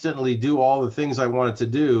instantly do all the things I wanted to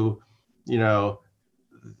do,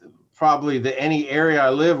 probably any area I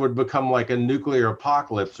live would become like a nuclear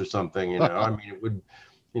apocalypse or something. I mean, it would,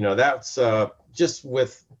 that's just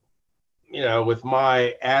with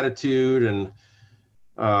my attitude and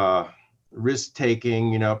risk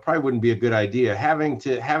taking, probably wouldn't be a good idea. Having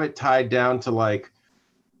to have it tied down to like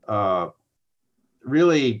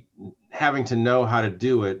really having to know how to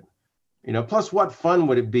do it. Plus what fun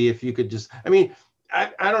would it be if you could just, I mean,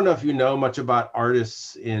 I don't know if you know much about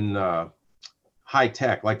artists in high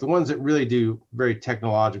tech, like the ones that really do very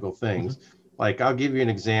technological things. Mm-hmm. Like I'll give you an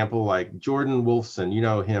example, like Jordan Wolfson, you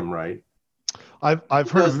know him, right?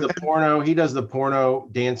 I've heard of the porno. He does the porno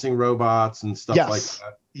dancing robots and stuff like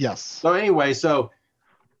that. Yes. So anyway,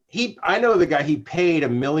 I know the guy, he paid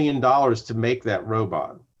 $1 million to make that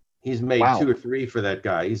robot. He's made 2 or 3 for that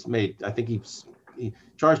guy. I think he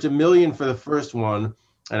charged $1 million for the first one,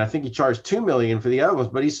 and I think he charged $2 million for the other ones,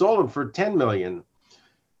 but he sold them for $10 million.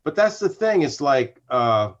 But that's the thing. It's like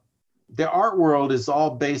the art world is all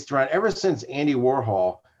based around, ever since Andy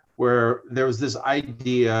Warhol, where there was this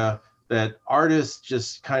idea that artists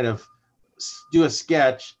just kind of do a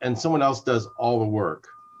sketch and someone else does all the work.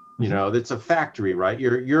 It's a factory, right?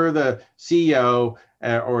 You're the CEO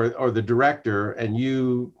or the director, and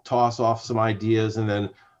you toss off some ideas, and then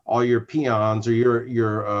all your peons or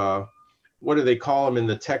your what do they call them in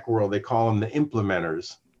the tech world? They call them the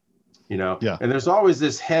implementers, Yeah. And there's always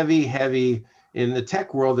this heavy in the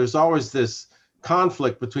tech world. There's always this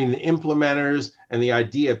conflict between the implementers and the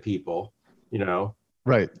idea people,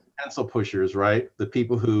 Right. Pencil pushers, right? The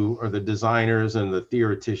people who are the designers and the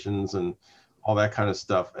theoreticians and all that kind of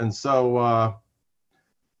stuff. And so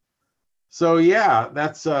yeah,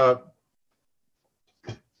 that's what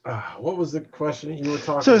was the question you were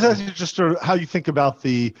talking so about? So that's just sort of how you think about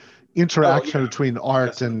the interaction between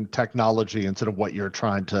art and technology, and sort of what you're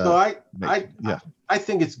trying to I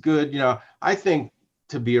think it's good. I think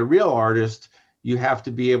to be a real artist, you have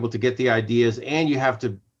to be able to get the ideas, and you have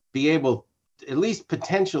to be able, at least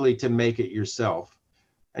potentially, to make it yourself.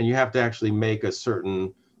 And you have to actually make a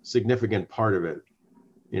certain significant part of it.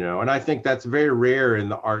 And I think that's very rare in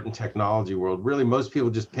the art and technology world. Really, most people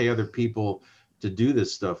just pay other people to do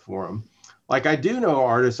this stuff for them. Like I do know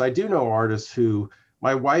artists who,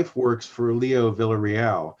 my wife works for Leo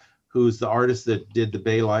Villarreal, who's the artist that did the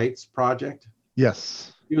Bay Lights project.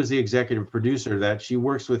 Yes. He was the executive producer of that. She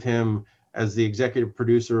works with him as the executive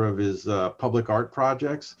producer of his public art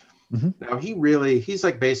projects. Mm-hmm. Now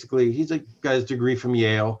he's a guy's degree from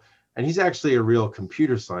Yale, and he's actually a real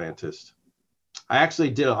computer scientist. I actually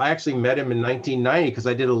met him in 1990 because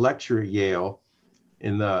I did a lecture at Yale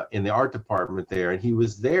in the art department there, and he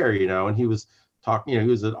was there, and he was talking, he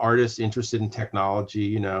was an artist interested in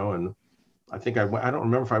technology, and I think I don't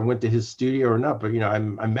remember if I went to his studio or not, but I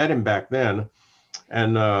met him back then,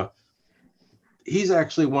 and he's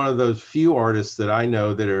actually one of those few artists that I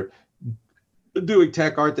know that are doing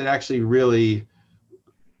tech art that actually really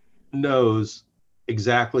knows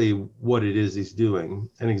exactly what it is he's doing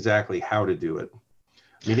and exactly how to do it.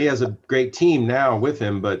 I mean, he has a great team now with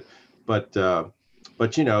him, but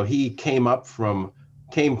you know, he came at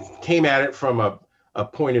it from a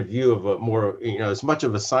point of view of a more, you know, as much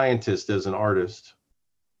of a scientist as an artist.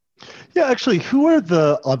 Yeah, actually, who are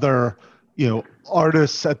the other,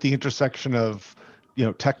 artists at the intersection of,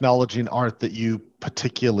 technology and art that you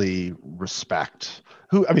particularly respect?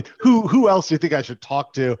 Who else do you think I should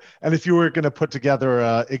talk to? And if you were going to put together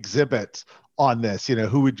an exhibit on this,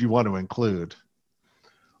 who would you want to include?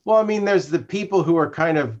 Well, I mean, there's the people who are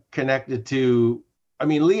kind of connected to, I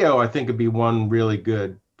mean, Leo, I think would be one really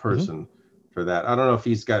good person for that. I don't know if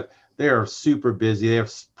they are super busy. They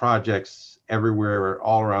have projects everywhere,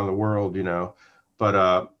 all around the world, but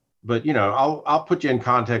I'll put you in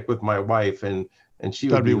contact with my wife and she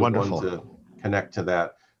would be wonderful one to connect to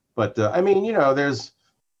that. But I mean,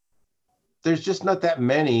 there's just not that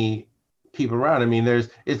many people around. I mean,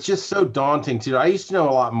 it's just so daunting too. I used to know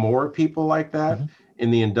a lot more people like that in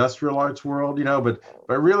the industrial arts world, but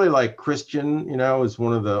really like Christian, is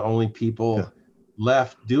one of the only people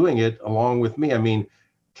left doing it along with me. I mean,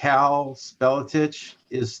 Cal Speletich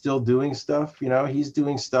is still doing stuff, he's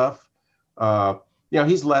doing stuff.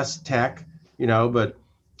 He's less tech, but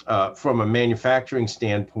from a manufacturing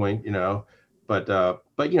standpoint, but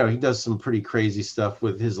he does some pretty crazy stuff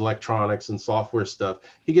with his electronics and software stuff.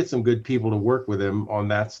 He gets some good people to work with him on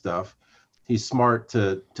that stuff. He's smart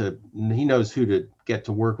he knows who to get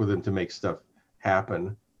to work with him to make stuff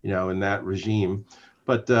happen, in that regime.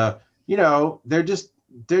 But there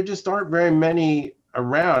just aren't very many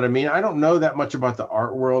around. I mean, I don't know that much about the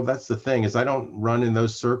art world. That's the thing, is I don't run in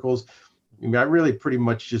those circles. I mean, I really pretty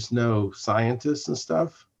much just know scientists and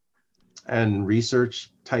stuff and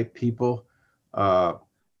research type people. I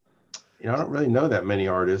don't really know that many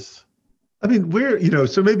artists. I mean,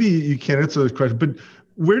 so maybe you can't answer this question, but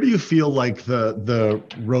where do you feel like the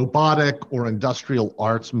robotic or industrial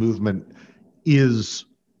arts movement is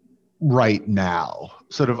right now?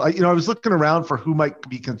 Sort of, I was looking around for who might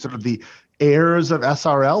be considered the heirs of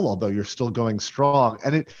SRL, although you're still going strong,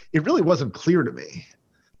 and it really wasn't clear to me.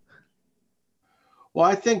 Well,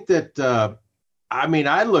 I think that,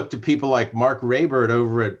 I look to people like Mark Raybert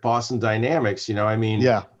over at Boston Dynamics,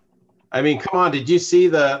 yeah. I mean, come on, did you see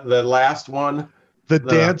the last one? The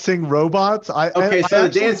dancing robots?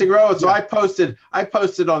 The dancing robots. Yeah. So I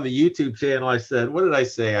posted on the YouTube channel. I said, what did I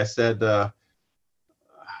say? I said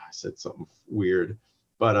something weird,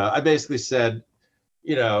 but I basically said,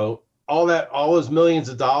 all those millions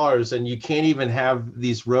of dollars, and you can't even have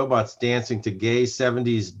these robots dancing to gay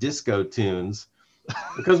 70s disco tunes,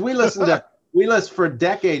 because we listened for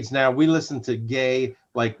decades now. We listened to gay,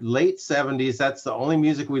 like late 70s. That's the only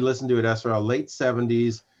music we listened to at SRL, late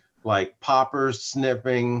 70s, like poppers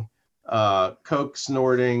sniffing, coke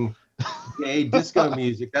snorting, gay disco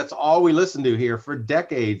music. That's all we listened to here for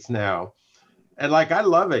decades now. And like, I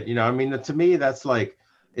love it. To me, that's like,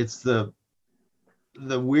 it's the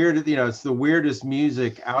weird, it's the weirdest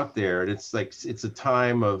music out there. And it's like, it's a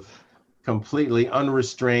time of completely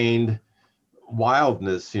unrestrained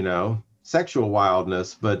wildness, sexual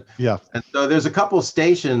wildness. But yeah. And so there's a couple of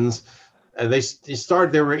stations, and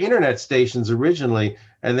there were internet stations originally,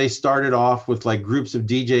 and they started off with like groups of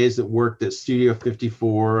DJs that worked at Studio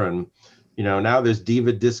 54. And, now there's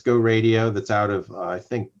Diva Disco Radio that's out of, I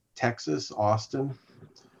think, Texas, Austin.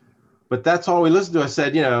 But that's all we listened to. I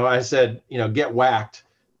said, get whacked.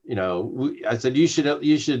 I said, you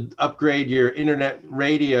should upgrade your internet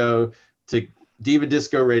radio to Diva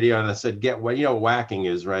Disco Radio. And I said, get what, what whacking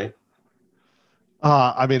is, right?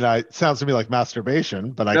 It sounds to me like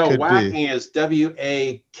masturbation, but no, whacking is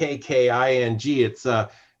WAKKING.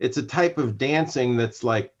 It's a type of dancing that's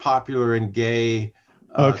like popular in gay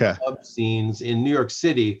club scenes in New York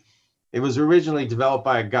City. It was originally developed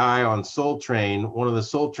by a guy on Soul Train, one of the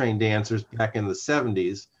Soul Train dancers back in the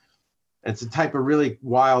 70s. It's a type of really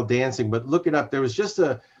wild dancing, but look it up. There was just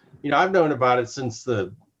I've known about it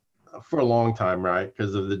for a long time, right?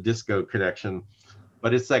 Because of the disco connection.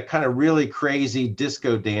 But it's that kind of really crazy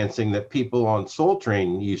disco dancing that people on Soul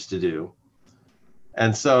Train used to do.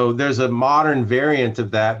 And so there's a modern variant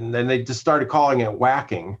of that, and then they just started calling it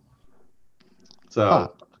whacking.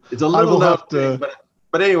 So it's a little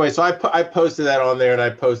but anyway, so I posted that on there, and I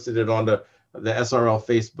posted it on the SRL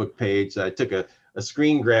Facebook page. I took a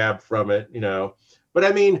screen grab from it,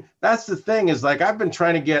 But that's the thing, is like, I've been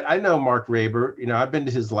trying to I know Mark Raybert, I've been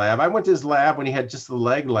to his lab. I went to his lab when he had just the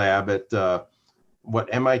leg lab at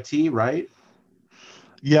MIT, right?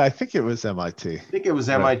 Yeah, I think it was MIT. I think it was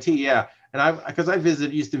Right. MIT, yeah. And because I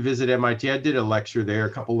used to visit MIT. I did a lecture there, a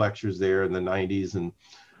couple lectures there in the 90s, and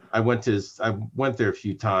I went there a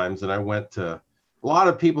few times, and I went to a lot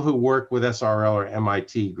of people who work with SRL or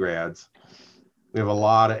MIT grads. We have a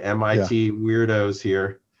lot of MIT weirdos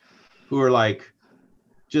here who are like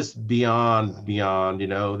just beyond,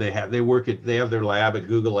 they have their lab at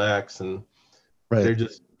Google X, and they're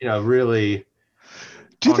just, really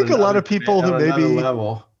Do you think a lot of people who on another maybe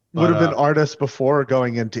level would have been artists before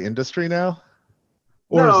going into industry now?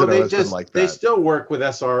 Or has no, it always been like that? they still work with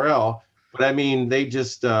SRL, but I mean, they're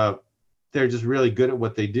just really good at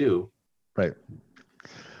what they do. Right.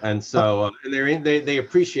 And so, and they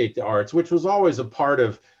appreciate the arts, which was always a part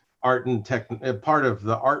of art and tech. Part of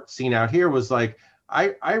the art scene out here was like,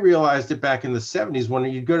 I realized it back in the 70s when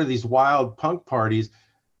you'd go to these wild punk parties,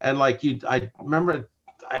 and like I remember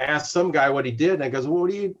I asked some guy what he did, and I goes, well,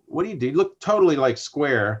 what do you do? He looked totally like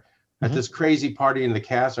Square at this crazy party in the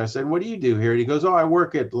Castle. I said, what do you do here? And he goes, oh, I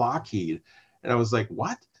work at Lockheed. And I was like,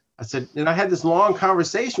 what? I said, and I had this long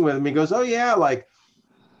conversation with him. He goes, oh yeah, like,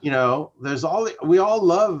 we all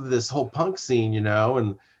love this whole punk scene,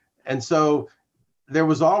 and so there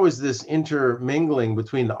was always this intermingling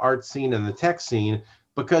between the art scene and the tech scene,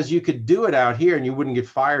 because you could do it out here and you wouldn't get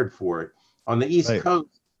fired for it. On the East Coast,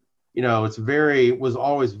 was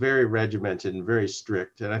always very regimented and very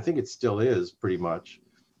strict, and I think it still is pretty much.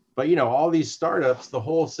 But all these startups, the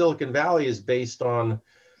whole Silicon Valley is based on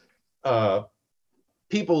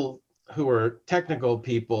people who are technical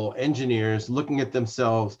people, engineers, looking at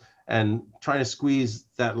themselves and trying to squeeze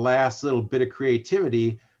that last little bit of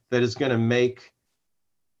creativity that is going to make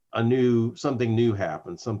something new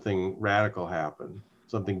happen, something radical happen,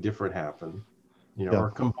 something different happen,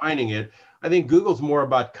 or combining it. I think Google's more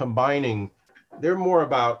about combining. They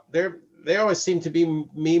always seem to be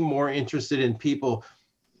more interested in people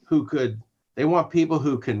they want people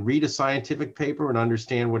who can read a scientific paper and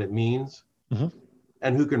understand what it means,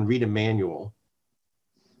 and who can read a manual.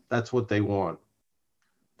 That's what they want.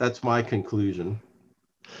 That's my conclusion.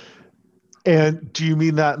 And do you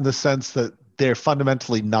mean that in the sense that they're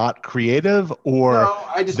fundamentally not creative, or no,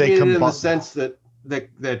 I just mean it in the sense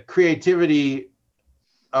that creativity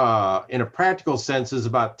in a practical sense is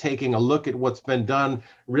about taking a look at what's been done,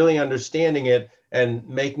 really understanding it, and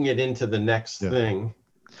making it into the next thing.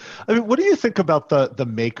 I mean, what do you think about the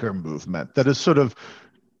maker movement that has sort of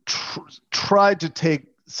tried to take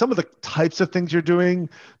some of the types of things you're doing,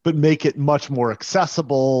 but make it much more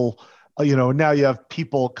accessible? Now you have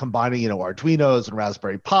people combining, Arduinos and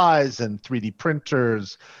Raspberry Pis and 3D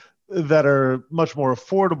printers that are much more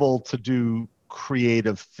affordable to do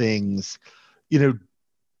creative things.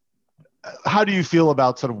 How do you feel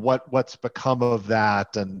about sort of what's become of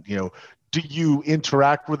that? And, do you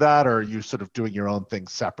interact with that, or are you sort of doing your own thing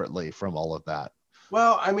separately from all of that?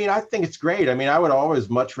 Well, I mean, I think it's great. I mean, I would always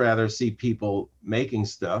much rather see people making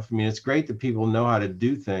stuff. I mean, it's great that people know how to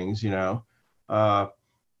do things, The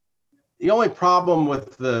only problem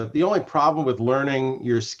with learning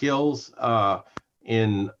your skills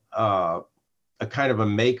in a kind of a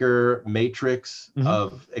maker matrix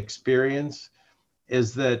of experience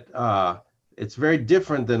is that it's very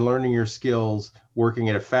different than learning your skills working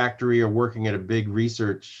at a factory or working at a big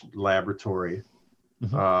research laboratory.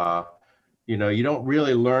 You don't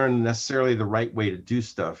really learn necessarily the right way to do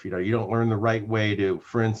stuff. You don't learn the right way to,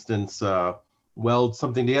 for instance, weld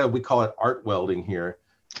something together. We call it art welding here,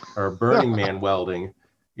 or Burning Man welding.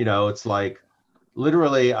 It's like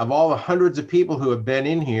literally of all the hundreds of people who have been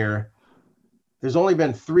in here, there's only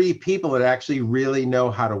been 3 people that actually really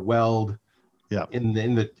know how to weld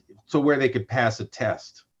so where they could pass a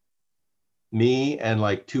test. Me and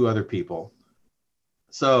like 2 other people.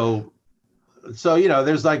 So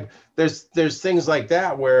there's things like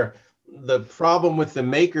that where the problem with the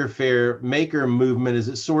maker movement is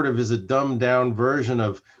it sort of is a dumbed down version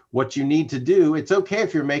of what you need to do. It's okay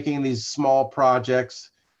if you're making these small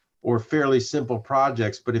projects or fairly simple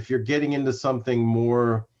projects, but if you're getting into something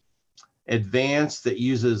more advanced that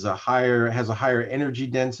has a higher energy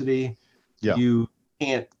density, you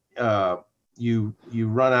can't you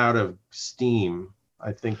run out of steam,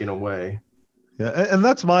 I think, in a way. Yeah, and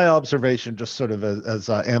that's my observation, just sort of as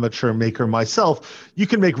an amateur maker myself. You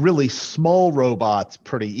can make really small robots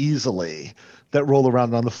pretty easily that roll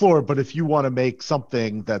around on the floor, but if you want to make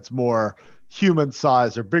something that's more human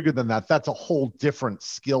size or bigger than that, that's a whole different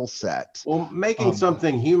skill set. Well, making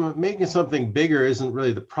something bigger isn't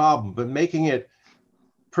really the problem, but making it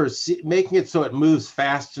so it moves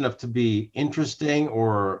fast enough to be interesting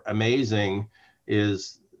or amazing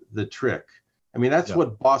is the trick. I mean, that's Yeah.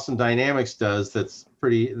 what Boston Dynamics does. That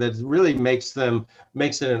really makes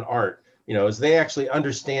it an art. You know, is they actually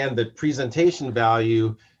understand that presentation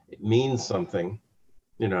value, it means something.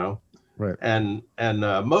 You know, Right. and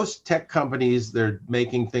most tech companies, they're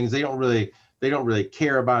making things, they don't really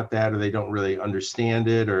care about that, or they don't really understand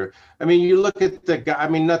it. Or, I mean, you look at the guy, I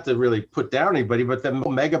mean, not to really put down anybody, but the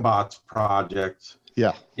Megabots project,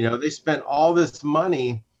 Yeah. you know, they spent all this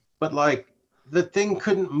money, but like the thing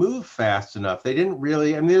couldn't move fast enough. They didn't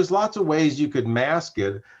really, I mean, there's lots of ways you could mask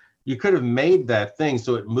it. You could have made that thing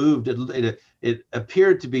so it moved, it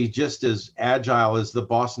appeared to be just as agile as the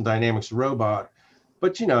Boston Dynamics robot.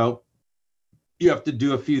 But, you know, you have to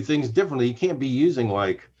do a few things differently. You can't be using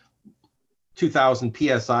like 2000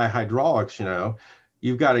 psi hydraulics. You know,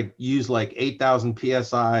 you've got to use like 8000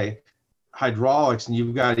 psi hydraulics, and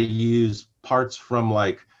you've got to use parts from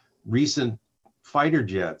like recent fighter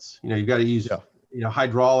jets. You know, you've got to use, you know,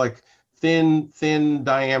 hydraulic, thin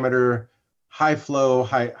diameter, high flow,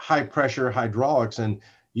 high pressure hydraulics, and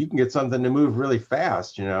you can get something to move really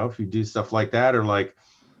fast. You know, if you do stuff like that, or like,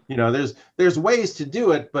 you know, there's ways to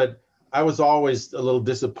do it, but I was always a little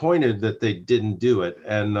disappointed that they didn't do it.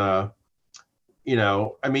 And, you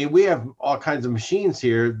know, I mean, we have all kinds of machines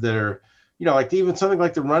here that are, you know, like even something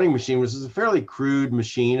like the running machine, which is a fairly crude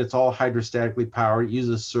machine. It's all hydrostatically powered. It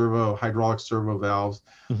uses hydraulic servo valves,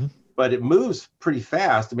 but it moves pretty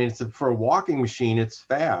fast. I mean, for a walking machine, it's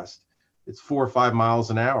fast. It's 4 or 5 miles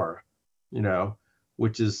an hour, you know,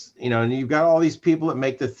 which is, you know, and you've got all these people that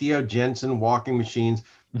make the Theo Jensen walking machines,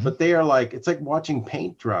 but they are like, it's like watching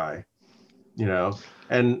paint dry. You know,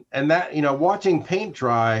 and that, you know, watching paint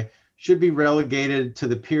dry should be relegated to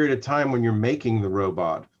the period of time when you're making the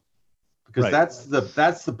robot, because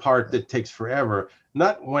that's the part that takes forever,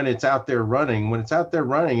 not when it's out there running. When it's out there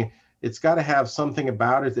running, it's got to have something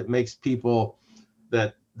about it that makes people,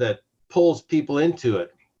 that pulls people into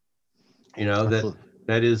it, you know,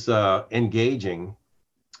 that is engaging.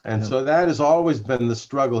 And so that has always been the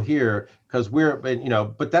struggle here, because you know,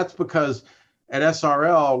 but that's because at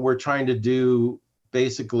SRL, we're trying to do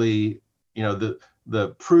basically, you know, the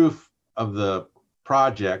proof of the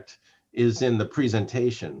project is in the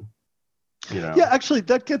presentation, you know. Yeah, actually,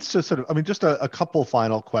 that gets to sort of, I mean, just a couple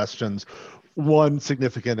final questions. One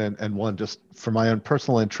significant and one just for my own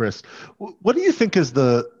personal interest. What do you think is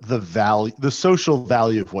the value, the social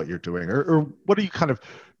value of what you're doing, or what are you kind of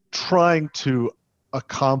trying to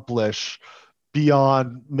accomplish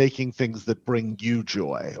beyond making things that bring you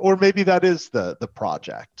joy? Or maybe that is the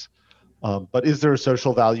project. But is there a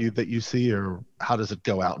social value that you see, or how does it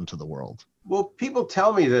go out into the world? Well, people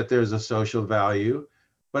tell me that there's a social value,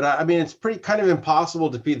 but I mean, it's pretty kind of impossible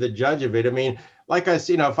to be the judge of it. I mean, like I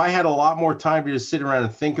said, you know, if I had a lot more time to just sit around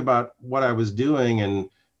and think about what I was doing and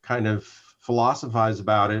kind of philosophize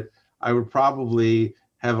about it, I would probably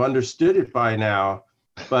have understood it by now.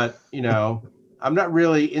 But, you know, I'm not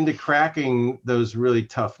really into cracking those really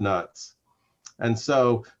tough nuts. And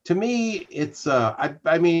so to me, it's,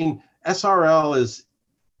 I mean, SRL is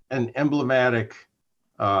an emblematic,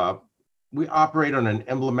 we operate on an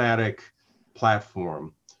emblematic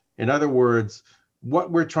platform. In other words,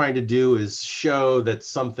 what we're trying to do is show that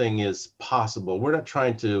something is possible. We're not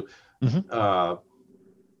trying to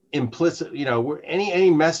implicit, you know, any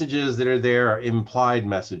messages that are there are implied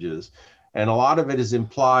messages. And a lot of it is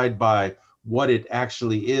implied by what it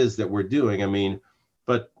actually is that we're doing. I mean,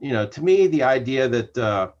 but, you know, to me, the idea,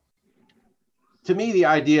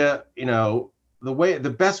 you know,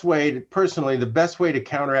 the best way to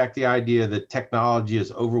counteract the idea that technology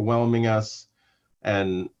is overwhelming us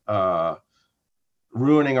and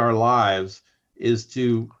ruining our lives is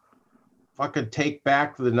to fucking take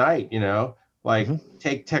back the night, you know, like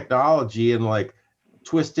take technology and like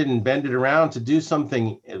twist it and bend it around to do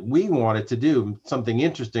something we want it to do, something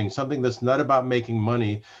interesting, something that's not about making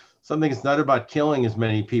money, something that's not about killing as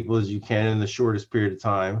many people as you can in the shortest period of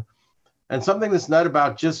time, and something that's not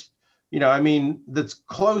about just, you know, I mean, that's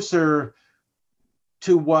closer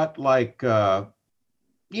to what, like,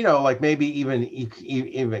 you know, like maybe even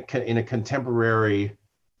in a contemporary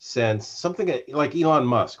sense, something like Elon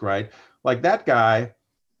Musk, right? Like that guy,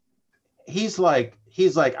 he's like,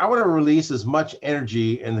 I want to release as much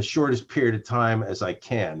energy in the shortest period of time as I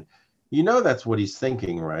can. You know, that's what he's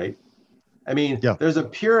thinking, right? I mean, there's a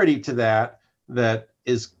purity to that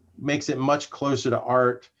makes it much closer to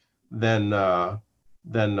art than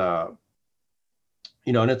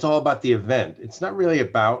you know, and it's all about the event. It's not really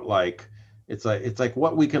about like, it's like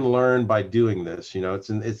what we can learn by doing this, you know.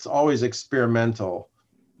 It's always experimental,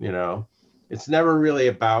 you know. It's never really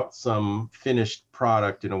about some finished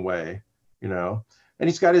product in a way, you know. And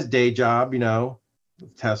he's got his day job, you know,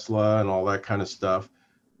 Tesla and all that kind of stuff.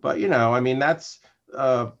 But I mean, that's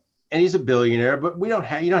and he's a billionaire. But you don't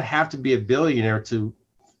have to be a billionaire to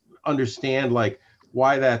understand like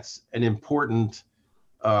why that's an important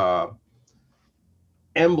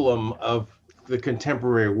emblem of the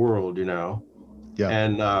contemporary world. Yeah.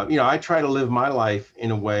 And I try to live my life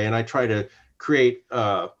in a way, and I try to create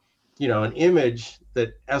an image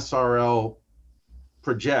that SRL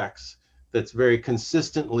projects that's very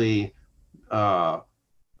consistently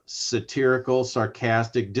satirical,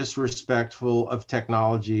 sarcastic, disrespectful of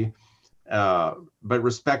technology, but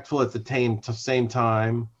respectful at the same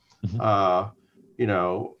time.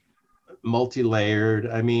 Multi-layered.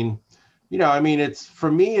 I mean, it's,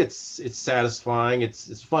 for me, it's satisfying.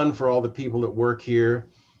 It's fun for all the people that work here,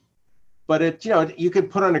 but you could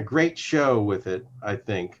put on a great show with it, I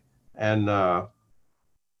think. And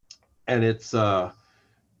it's,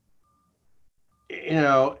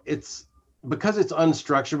 it's because it's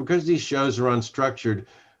unstructured, because these shows are unstructured.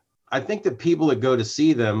 I think that people that go to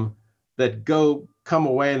see them, come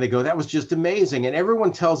away and they go, that was just amazing. And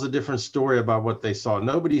everyone tells a different story about what they saw.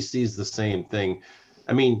 Nobody sees the same thing.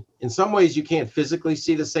 I mean, in some ways you can't physically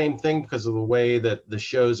see the same thing because of the way that the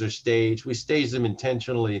shows are staged. We stage them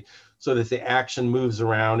intentionally so that the action moves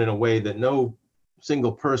around in a way that no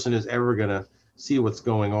single person is ever going to see what's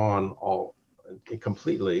going on all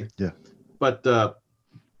completely. Yeah. But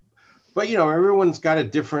everyone's got a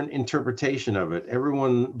different interpretation of it.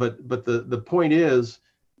 But the point is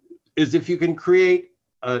if you can create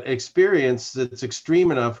an experience that's extreme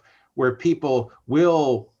enough where people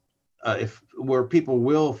will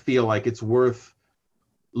feel like it's worth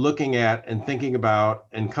looking at and thinking about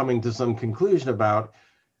and coming to some conclusion about,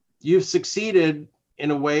 you've succeeded in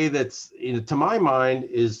a way that's, to my mind,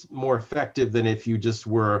 is more effective than if you just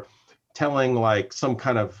were telling like some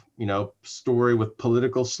kind of story with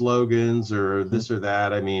political slogans or this or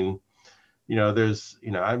that. I mean, there's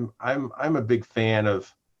I'm a big fan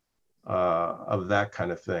of that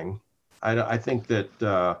kind of thing. I think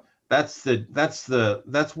that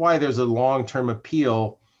that's why there's a long-term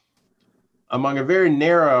appeal among a very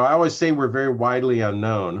narrow. I always say we're very widely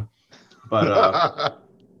unknown, but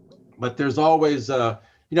but there's always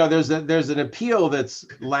there's an appeal that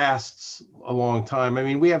lasts a long time. I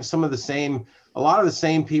mean, we have a lot of the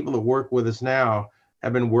same people that work with us now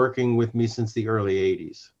have been working with me since the early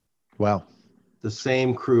 80s. Wow. The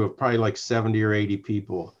same crew of probably like 70 or 80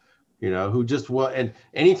 people, who just and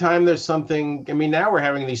anytime there's something, I mean, now we're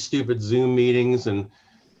having these stupid Zoom meetings and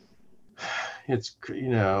it's,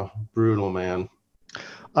 brutal, man.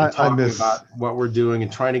 I miss about what we're doing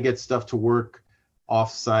and trying to get stuff to work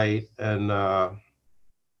off site and, but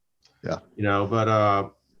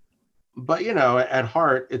at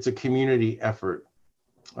heart, it's a community effort.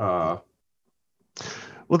 Well,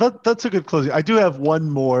 that's a good closing. I do have one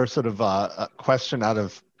more sort of question out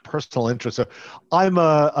of personal interest. So I'm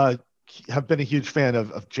have been a huge fan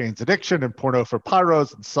of Jane's Addiction and Porno for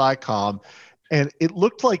Pyros and SciComm, and it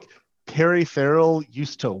looked like Perry Farrell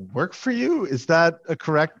used to work for you. Is that a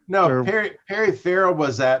correct? No, Perry Farrell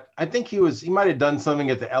was I think he might have done something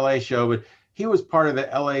at the LA show, but he was part of the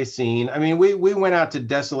LA scene. I mean, we went out to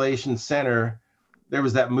Desolation Center. There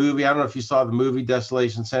was that movie. I don't know if you saw the movie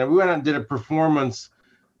Desolation Center. We went out and did a performance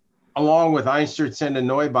along with Einstürzende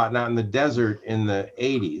Neubauten out in the desert in the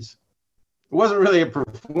 80s. It wasn't really a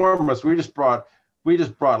performance. We just brought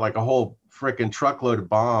like a whole frickin' truckload of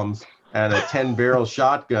bombs and a 10-barrel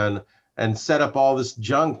shotgun and set up all this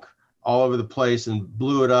junk all over the place and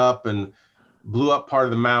blew it up and blew up part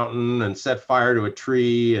of the mountain and set fire to a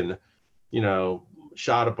tree and,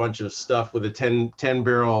 shot a bunch of stuff with a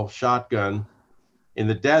 10-barrel shotgun in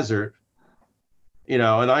the desert, and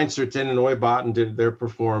Einstürzende Neubauten did their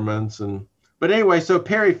performance. But anyway, so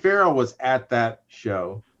Perry Farrell was at that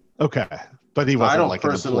show. Okay. But he wasn't. I don't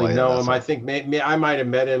personally know him. I think maybe I might have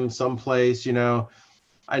met him someplace,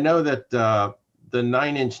 I know that the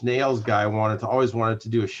Nine Inch Nails guy always wanted to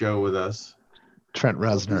do a show with us. Trent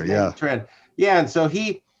Reznor, yeah. Trent. Yeah, and so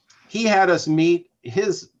he had us meet,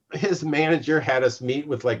 his manager had us meet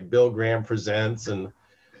with like Bill Graham Presents, and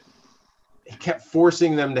he kept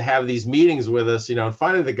forcing them to have these meetings with us, and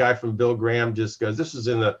finally the guy from Bill Graham just goes, this was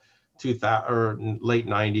in the 2000 or late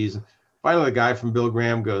 90s. Finally the guy from Bill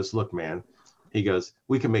Graham goes, look, man, he goes,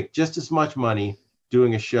 we can make just as much money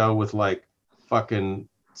doing a show with like fucking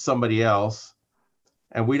somebody else,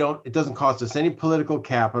 and it doesn't cost us any political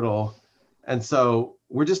capital, and so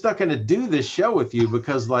we're just not going to do this show with you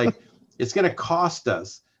because like it's going to cost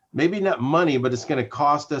us, maybe not money, but it's going to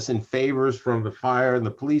cost us in favors from the fire and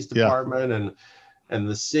the police department and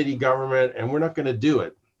the city government, and we're not going to do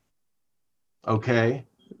it. Okay.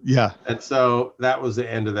 Yeah. And so that was the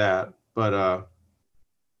end of that. But I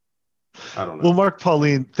don't know. Well, Mark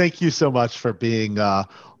Pauline, thank you so much for being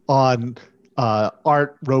on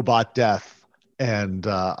Art Robot Death, and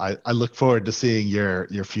I look forward to seeing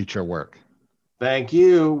your future work. Thank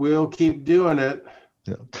you. We'll keep doing it.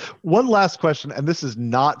 Yeah. One last question, and this is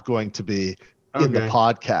not going to be in the Okay.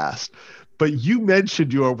 podcast, but you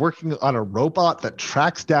mentioned you are working on a robot that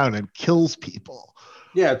tracks down and kills people.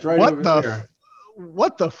 Yeah, it's right What over the there.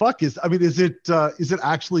 what the fuck is? I mean, is it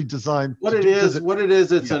actually designed? What it is,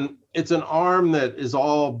 it's an arm that is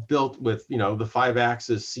all built with, you know, the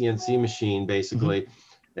 5-axis CNC machine basically.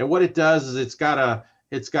 And what it does is it's got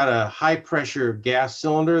a high pressure gas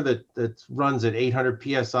cylinder that runs at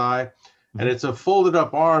 800 psi, and it's a folded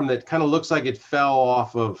up arm that kind of looks like it fell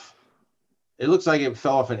off an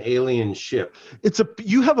alien ship.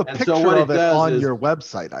 You have a And picture so what of it it does on is, your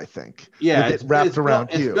website, I think. yeah, with it wrapped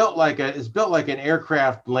around it's you. built like an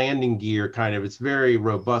aircraft landing gear kind of. It's very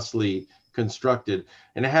robustly constructed,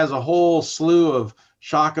 and it has a whole slew of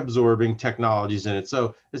shock absorbing technologies in it.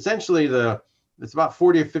 So essentially it's about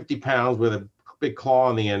 40 or 50 pounds with a big claw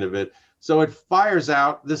on the end of it. So it fires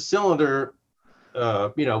out this cylinder,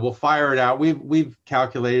 we'll fire it out. We've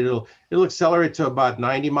calculated it'll accelerate to about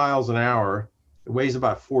 90 miles an hour. It weighs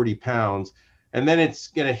about 40 pounds. And then it's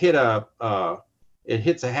going to hit it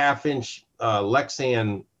hits a 1/2-inch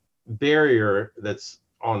Lexan barrier that's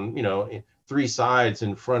on, 3 sides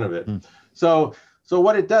in front of it. So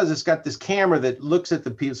what it does, it's got this camera that looks at the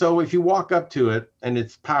people. So if you walk up to it and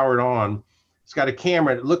it's powered on, it's got a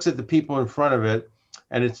camera that looks at the people in front of it,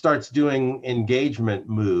 and it starts doing engagement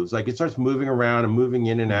moves. Like it starts moving around and moving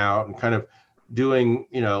in and out and kind of doing,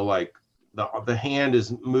 like the hand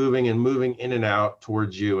is moving in and out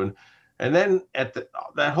towards you. And then at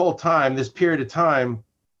that whole time, this period of time,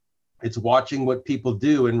 it's watching what people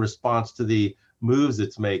do in response to the moves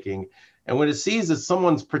it's making. And when it sees that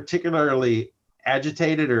someone's particularly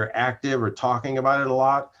agitated or active or talking about it a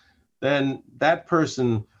lot, then that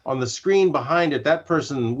person on the screen behind it, that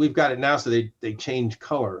person, we've got it now so they change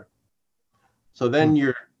color. So then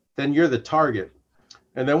you're the target.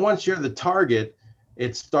 And then once you're the target,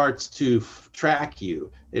 it starts to track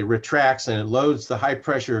you. It retracts and it loads the high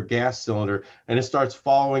pressure gas cylinder, and it starts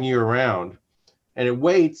following you around. And it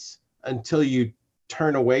waits until you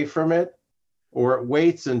turn away from it, or it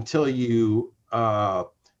waits until you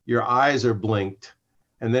your eyes are blinked,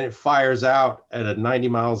 and then it fires out at 90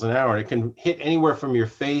 miles an hour. It can hit anywhere from your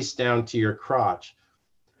face down to your crotch.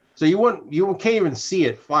 So you can't even see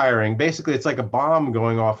it firing. Basically, it's like a bomb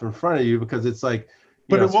going off in front of you, because it's like,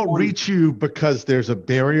 but it won't reach you because there's a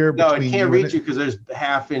barrier between you. No, it can't reach you because there's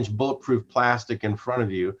 1/2-inch bulletproof plastic in front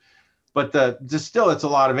of you. But still, it's a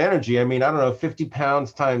lot of energy. I mean, I don't know, 50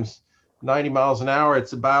 pounds times 90 miles an hour.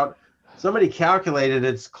 It's about, somebody calculated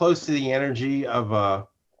it's close to the energy of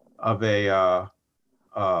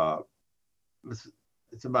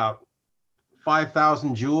it's about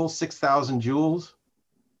 5,000 joules, 6,000 joules.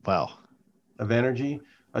 Wow. Of energy.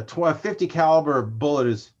 A 50 caliber bullet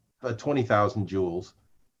is 20,000 joules.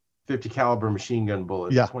 50 caliber machine gun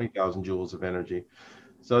bullet, 20,000 joules of energy.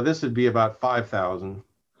 So this would be about 5,000.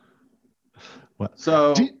 What?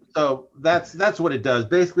 So that's what it does.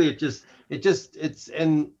 Basically, David's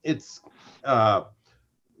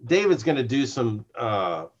going to do some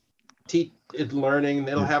learning.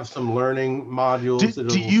 It'll have some learning modules.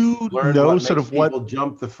 Do you know sort of what people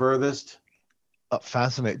jump the furthest?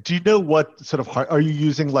 Fascinating. Do you know what sort of are you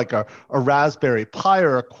using, like a Raspberry Pi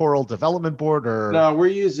or a Coral development board, or? No, we're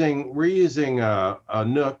using a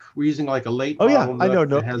Nook. We're using like a late model Nook. I know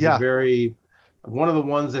Nook. That has one of the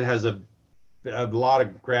ones that has a lot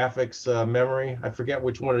of graphics memory. I forget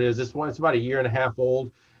which one it is. This one, it's about 1.5 years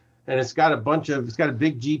old, and it's got a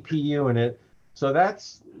big GPU in it. So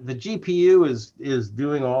the GPU is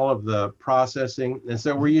doing all of the processing, and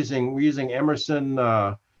so we're using Emerson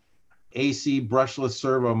AC brushless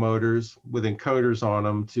servo motors with encoders on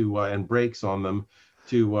them and brakes on them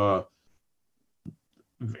to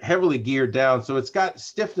heavily geared down. So it's got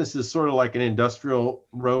stiffness is sort of like an industrial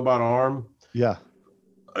robot arm. Yeah.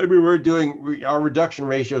 I mean, our reduction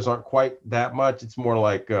ratios aren't quite that much. It's more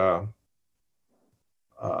like 50-1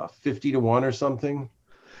 or something.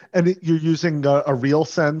 And you're using a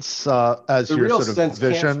RealSense as your sort of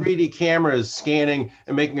vision. 3D camera is scanning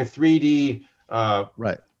and making a 3D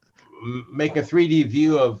making a 3D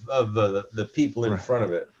view of the people in front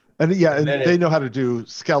of it. And they know how to do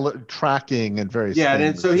skeleton tracking and various things.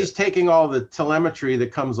 And so he's taking all the telemetry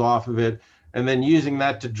that comes off of it and then using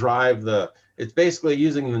that to drive it's basically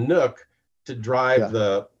using the Nook to drive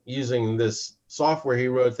using this software he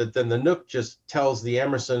wrote, that then the Nook just tells the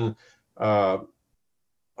Emerson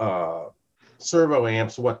servo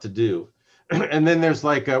amps what to do. And then there's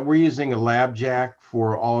like we're using a lab jack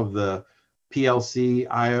for all of the PLC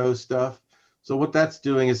IO stuff. So what that's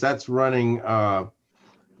doing is that's running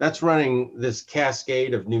this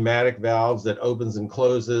cascade of pneumatic valves that opens and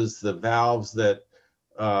closes the valves that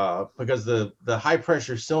because the high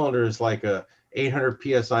pressure cylinder is like a 800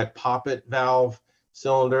 psi poppet valve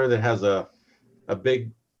cylinder that has a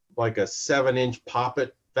big, like a 7-inch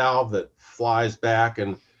poppet valve that flies back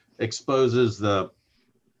and exposes the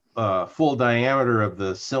full diameter of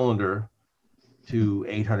the cylinder to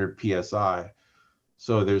 800 psi.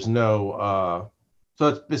 So there's no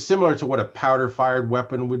so it's similar to what a powder fired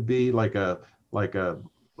weapon would be, like a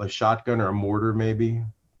shotgun or a mortar, maybe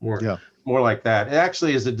more like that. It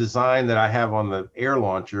actually is a design that I have on the air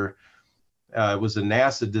launcher. It was a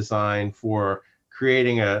NASA design for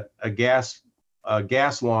creating a gas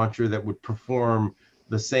launcher that would perform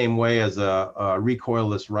the same way as a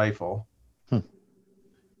recoilless rifle.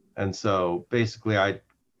 And so basically I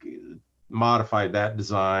modified that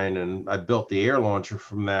design and I built the air launcher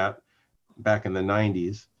from that back in the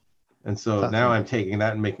 90s. And so now I'm taking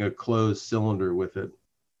that and making a closed cylinder with it.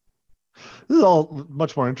 This is all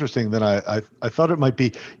much more interesting than I thought it might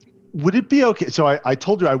be. Would it be okay? So I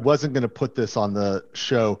told you I wasn't going to put this on the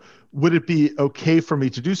show. Would it be okay for me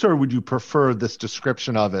to do so, or would you prefer this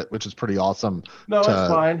description of it, which is pretty awesome? No, that's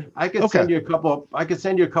fine. I could send you a couple. I could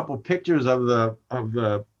send you a couple pictures of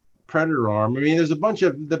the Predator arm. I mean, there's a bunch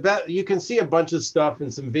of you can see a bunch of stuff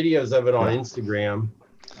and some videos of it on Instagram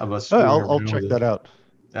of us. I'll check that out.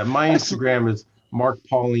 My Instagram is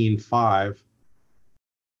MarkPauline5.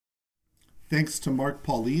 Thanks to Mark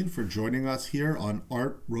Pauline for joining us here on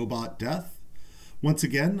Art, Robot, Death. Once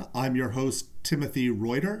again, I'm your host, Timothy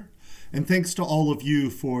Reuter, and thanks to all of you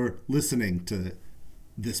for listening to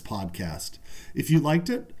this podcast. If you liked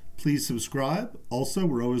it, please subscribe. Also,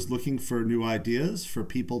 we're always looking for new ideas for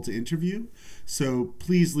people to interview, so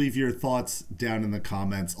please leave your thoughts down in the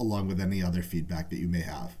comments along with any other feedback that you may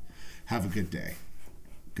have. Have a good day.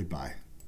 Goodbye.